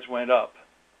scorecards went up,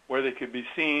 where they could be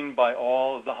seen by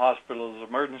all of the hospital's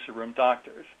emergency room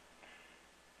doctors.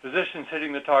 Physicians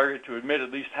hitting the target to admit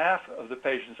at least half of the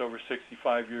patients over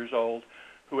 65 years old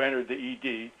who entered the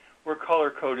ED were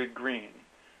color-coded green.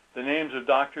 The names of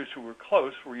doctors who were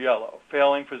close were yellow.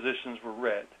 Failing physicians were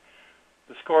red.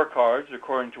 The scorecards,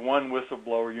 according to one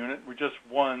whistleblower unit, were just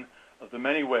one of the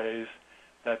many ways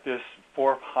that this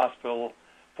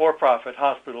for-profit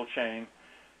hospital chain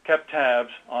kept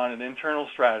tabs on an internal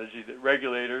strategy that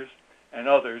regulators and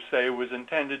others say was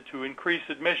intended to increase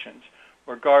admissions,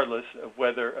 regardless of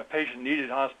whether a patient needed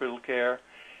hospital care,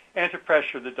 and to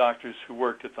pressure the doctors who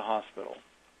worked at the hospital.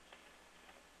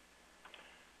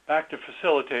 Back to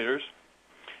facilitators.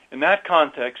 In that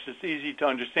context, it's easy to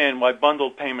understand why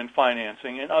bundled payment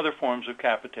financing and other forms of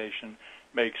capitation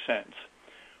make sense.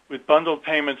 With bundled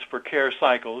payments for care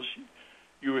cycles,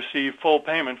 you receive full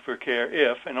payment for care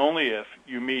if, and only if,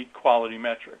 you meet quality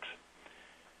metrics.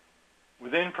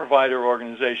 Within provider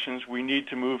organizations, we need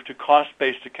to move to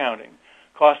cost-based accounting.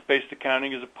 Cost-based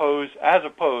accounting is opposed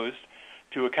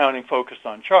to accounting focused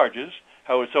on charges,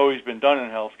 how it's always been done in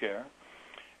healthcare,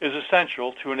 is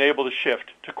essential to enable the shift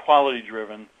to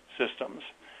quality-driven systems.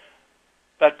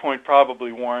 That point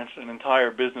probably warrants an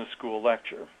entire business school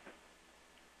lecture.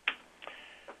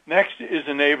 Next is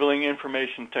enabling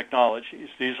information technologies.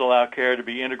 These allow care to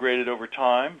be integrated over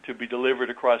time, to be delivered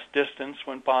across distance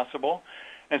when possible,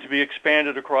 and to be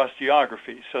expanded across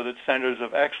geography so that centers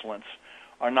of excellence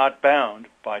are not bound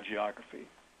by geography.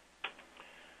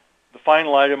 The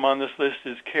final item on this list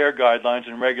is care guidelines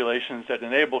and regulations that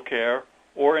enable care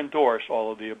or endorse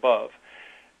all of the above.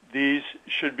 These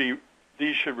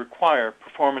should require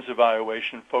performance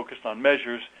evaluation focused on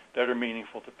measures that are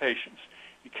meaningful to patients.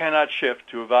 You cannot shift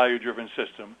to a value-driven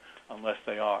system unless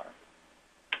they are.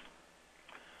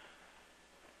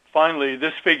 Finally,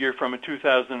 this figure from a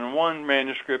 2001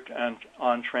 manuscript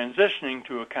on transitioning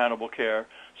to accountable care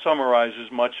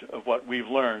summarizes much of what we've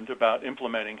learned about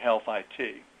implementing health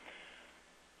IT.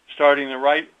 Starting in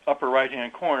the upper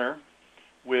right-hand corner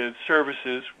with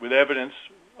services with evidence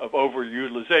of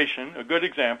overutilization, a good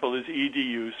example is ED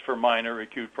use for minor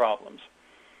acute problems.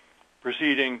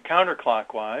 Proceeding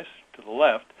counterclockwise to the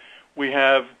left, we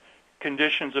have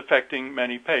conditions affecting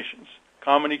many patients.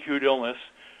 Common acute illness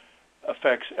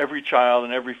affects every child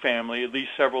and every family at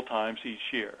least several times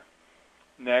each year.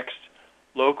 Next,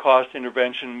 low-cost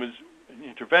interventions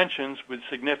with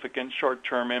significant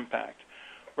short-term impact.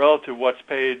 relative to what's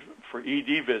paid for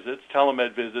ED visits,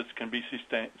 telemed visits can be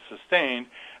sustained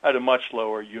at a much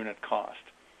lower unit cost.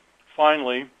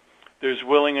 Finally, there's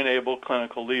willing and able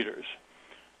clinical leaders.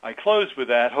 I close with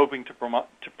that, hoping to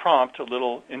prompt a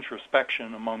little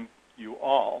introspection among you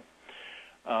all.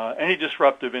 Any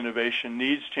disruptive innovation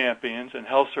needs champions, and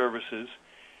health services,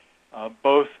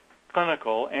 both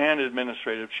clinical and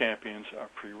administrative champions, are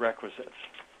prerequisites.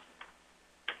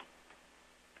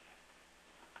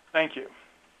 Thank you.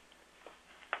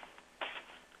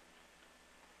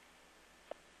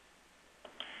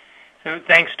 So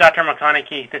thanks, Dr.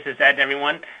 McConaughey. This is Ed,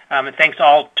 everyone. And thanks to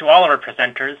all of our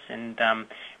presenters. And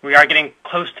we are getting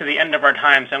close to the end of our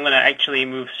time, so I'm going to actually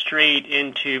move straight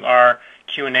into our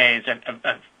Q&As.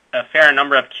 A fair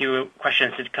number of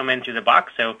questions did come in through the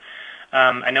box, so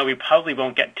I know we probably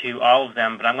won't get to all of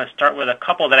them, but I'm going to start with a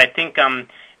couple that I think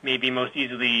may be most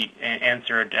easily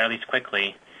answered, at least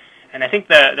quickly. And I think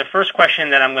the first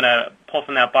question that I'm going to pull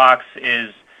from that box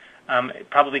is it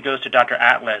probably goes to Dr.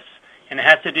 Atlas. And it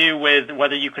has to do with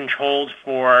whether you controlled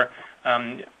for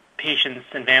patients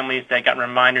and families that got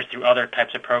reminders through other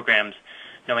types of programs,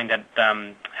 knowing that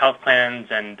health plans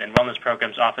and wellness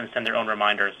programs often send their own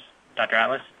reminders. Dr.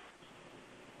 Atlas?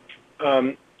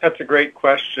 That's a great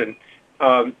question.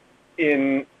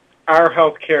 In our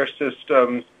healthcare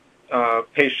system,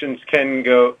 patients can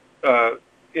go,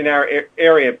 in our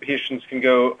area, patients can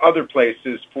go other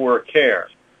places for care.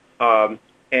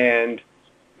 And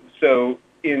so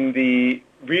in the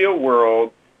real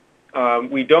world,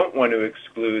 we don't want to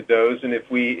exclude those, and if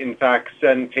we, in fact,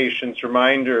 send patients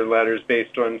reminder letters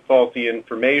based on faulty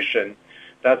information,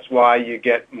 that's why you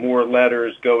get more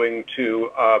letters going to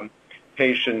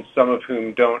patients, some of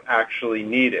whom don't actually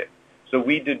need it. So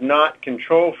we did not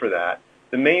control for that.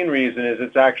 The main reason is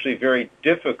it's actually very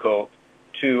difficult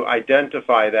to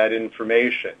identify that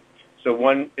information. So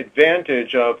one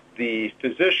advantage of the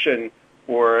physician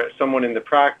or someone in the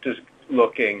practice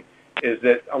looking is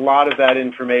that a lot of that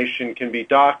information can be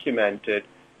documented,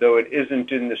 though it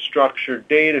isn't in the structured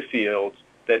data fields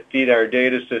that feed our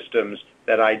data systems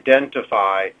that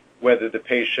identify whether the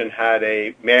patient had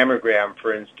a mammogram,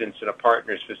 for instance, in a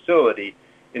partner's facility.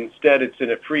 Instead, it's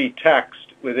in a free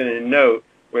text within a note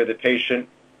where the patient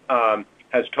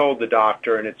has told the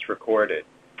doctor and it's recorded.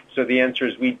 So the answer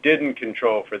is we didn't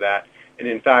control for that. And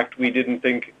in fact, we didn't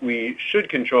think we should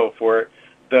control for it,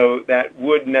 though that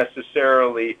would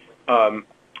necessarily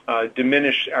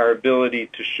diminish our ability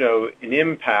to show an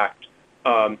impact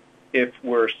if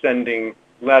we're sending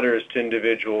letters to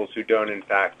individuals who don't in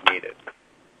fact need it.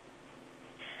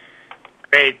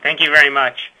 Great, thank you very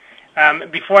much.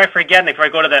 Before I forget, before I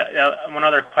go to the one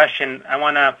other question, I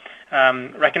want to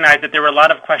recognize that there were a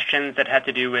lot of questions that had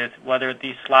to do with whether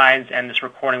these slides and this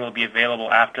recording will be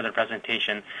available after the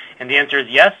presentation. And the answer is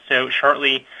yes. So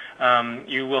shortly,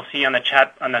 you will see on the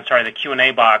the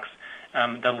Q&A box,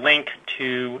 the link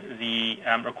to the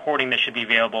recording that should be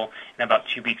available in about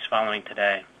 2 weeks following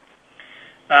today.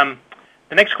 The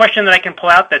next question that I can pull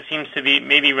out that seems to be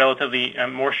maybe relatively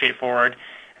more straightforward,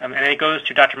 and it goes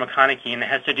to Dr. McConaughey, and it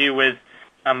has to do with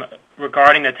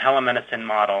regarding the telemedicine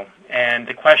model. And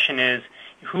the question is,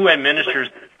 who administers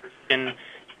it? Is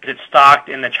it stocked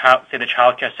in the child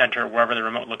care center or wherever the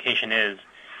remote location is?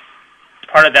 As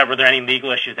part of that, were there any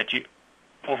legal issues that you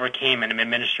overcame in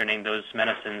administering those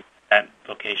medicines at that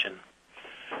location?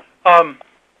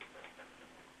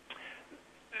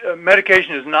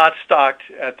 Medication is not stocked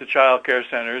at the child care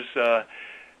centers,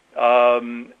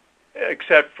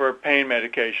 except for pain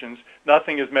medications.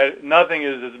 Nothing is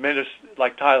administered,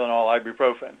 like Tylenol,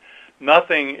 ibuprofen.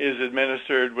 Nothing is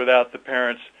administered without the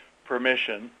parent's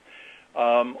permission.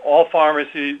 All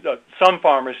pharmacies, some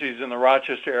pharmacies in the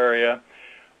Rochester area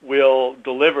will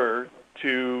deliver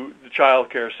to the child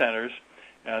care centers,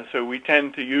 so we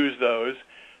tend to use those.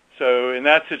 So in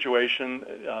that situation,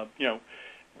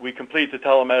 we complete the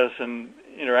telemedicine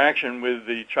interaction with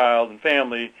the child and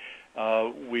family.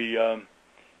 We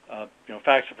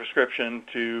fax a prescription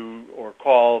to or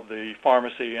call the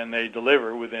pharmacy, and they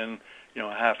deliver within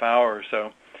a half hour or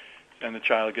so, and the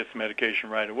child gets the medication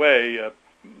right away,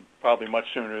 probably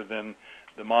much sooner than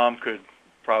the mom could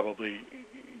probably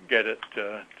get it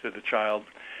to the child.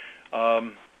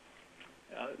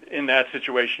 In that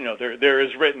situation, there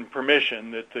is written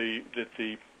permission that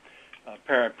the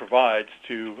parent provides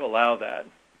to allow that.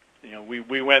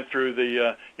 We went through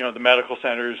the the medical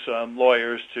center's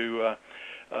lawyers to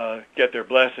get their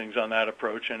blessings on that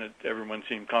approach, and everyone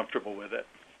seemed comfortable with it.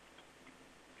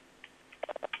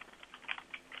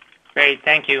 Great,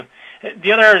 thank you.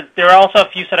 There are also a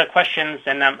few set of questions,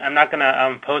 and I'm not going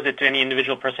to pose it to any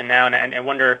individual person now, and I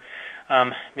wonder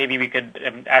maybe we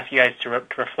could ask you guys to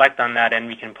reflect on that, and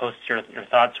we can post your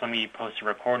thoughts when we post a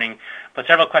recording. But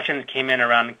several questions came in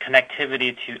around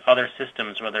connectivity to other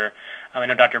systems, whether, I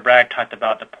know Dr. Bragg talked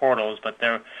about the portals, but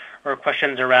there were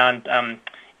questions around,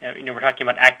 we're talking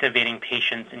about activating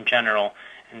patients in general,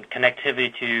 and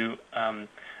connectivity to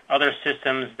other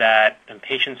systems that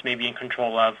patients may be in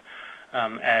control of,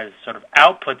 as sort of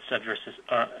outputs of your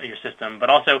system, but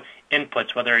also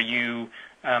inputs, whether you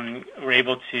were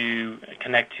able to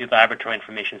connect to laboratory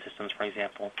information systems, for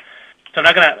example. So I'm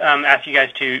not going to ask you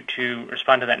guys to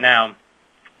respond to that now,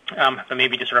 but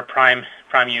maybe just sort of prime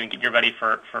you and get you ready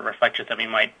for reflections that we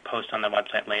might post on the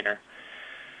website later.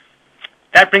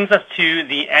 That brings us to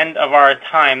the end of our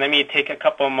time. Let me take a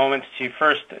couple of moments to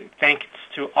first thanks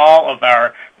to all of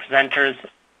our presenters.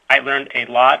 I learned a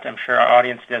lot. I'm sure our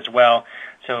audience did as well.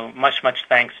 So much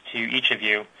thanks to each of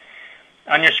you.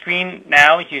 On your screen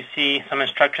now, you see some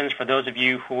instructions for those of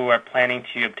you who are planning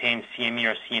to obtain CME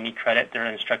or CNE credit. There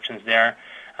are instructions there.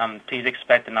 Please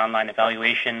expect an online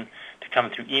evaluation to come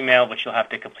through email, which you'll have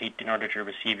to complete in order to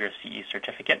receive your CE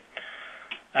certificate.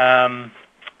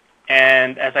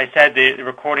 And as I said, the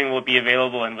recording will be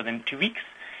available within 2 weeks.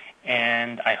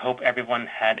 And I hope everyone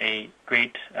had a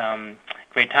great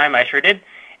time. I sure did.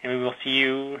 And we will see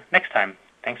you next time.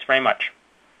 Thanks very much.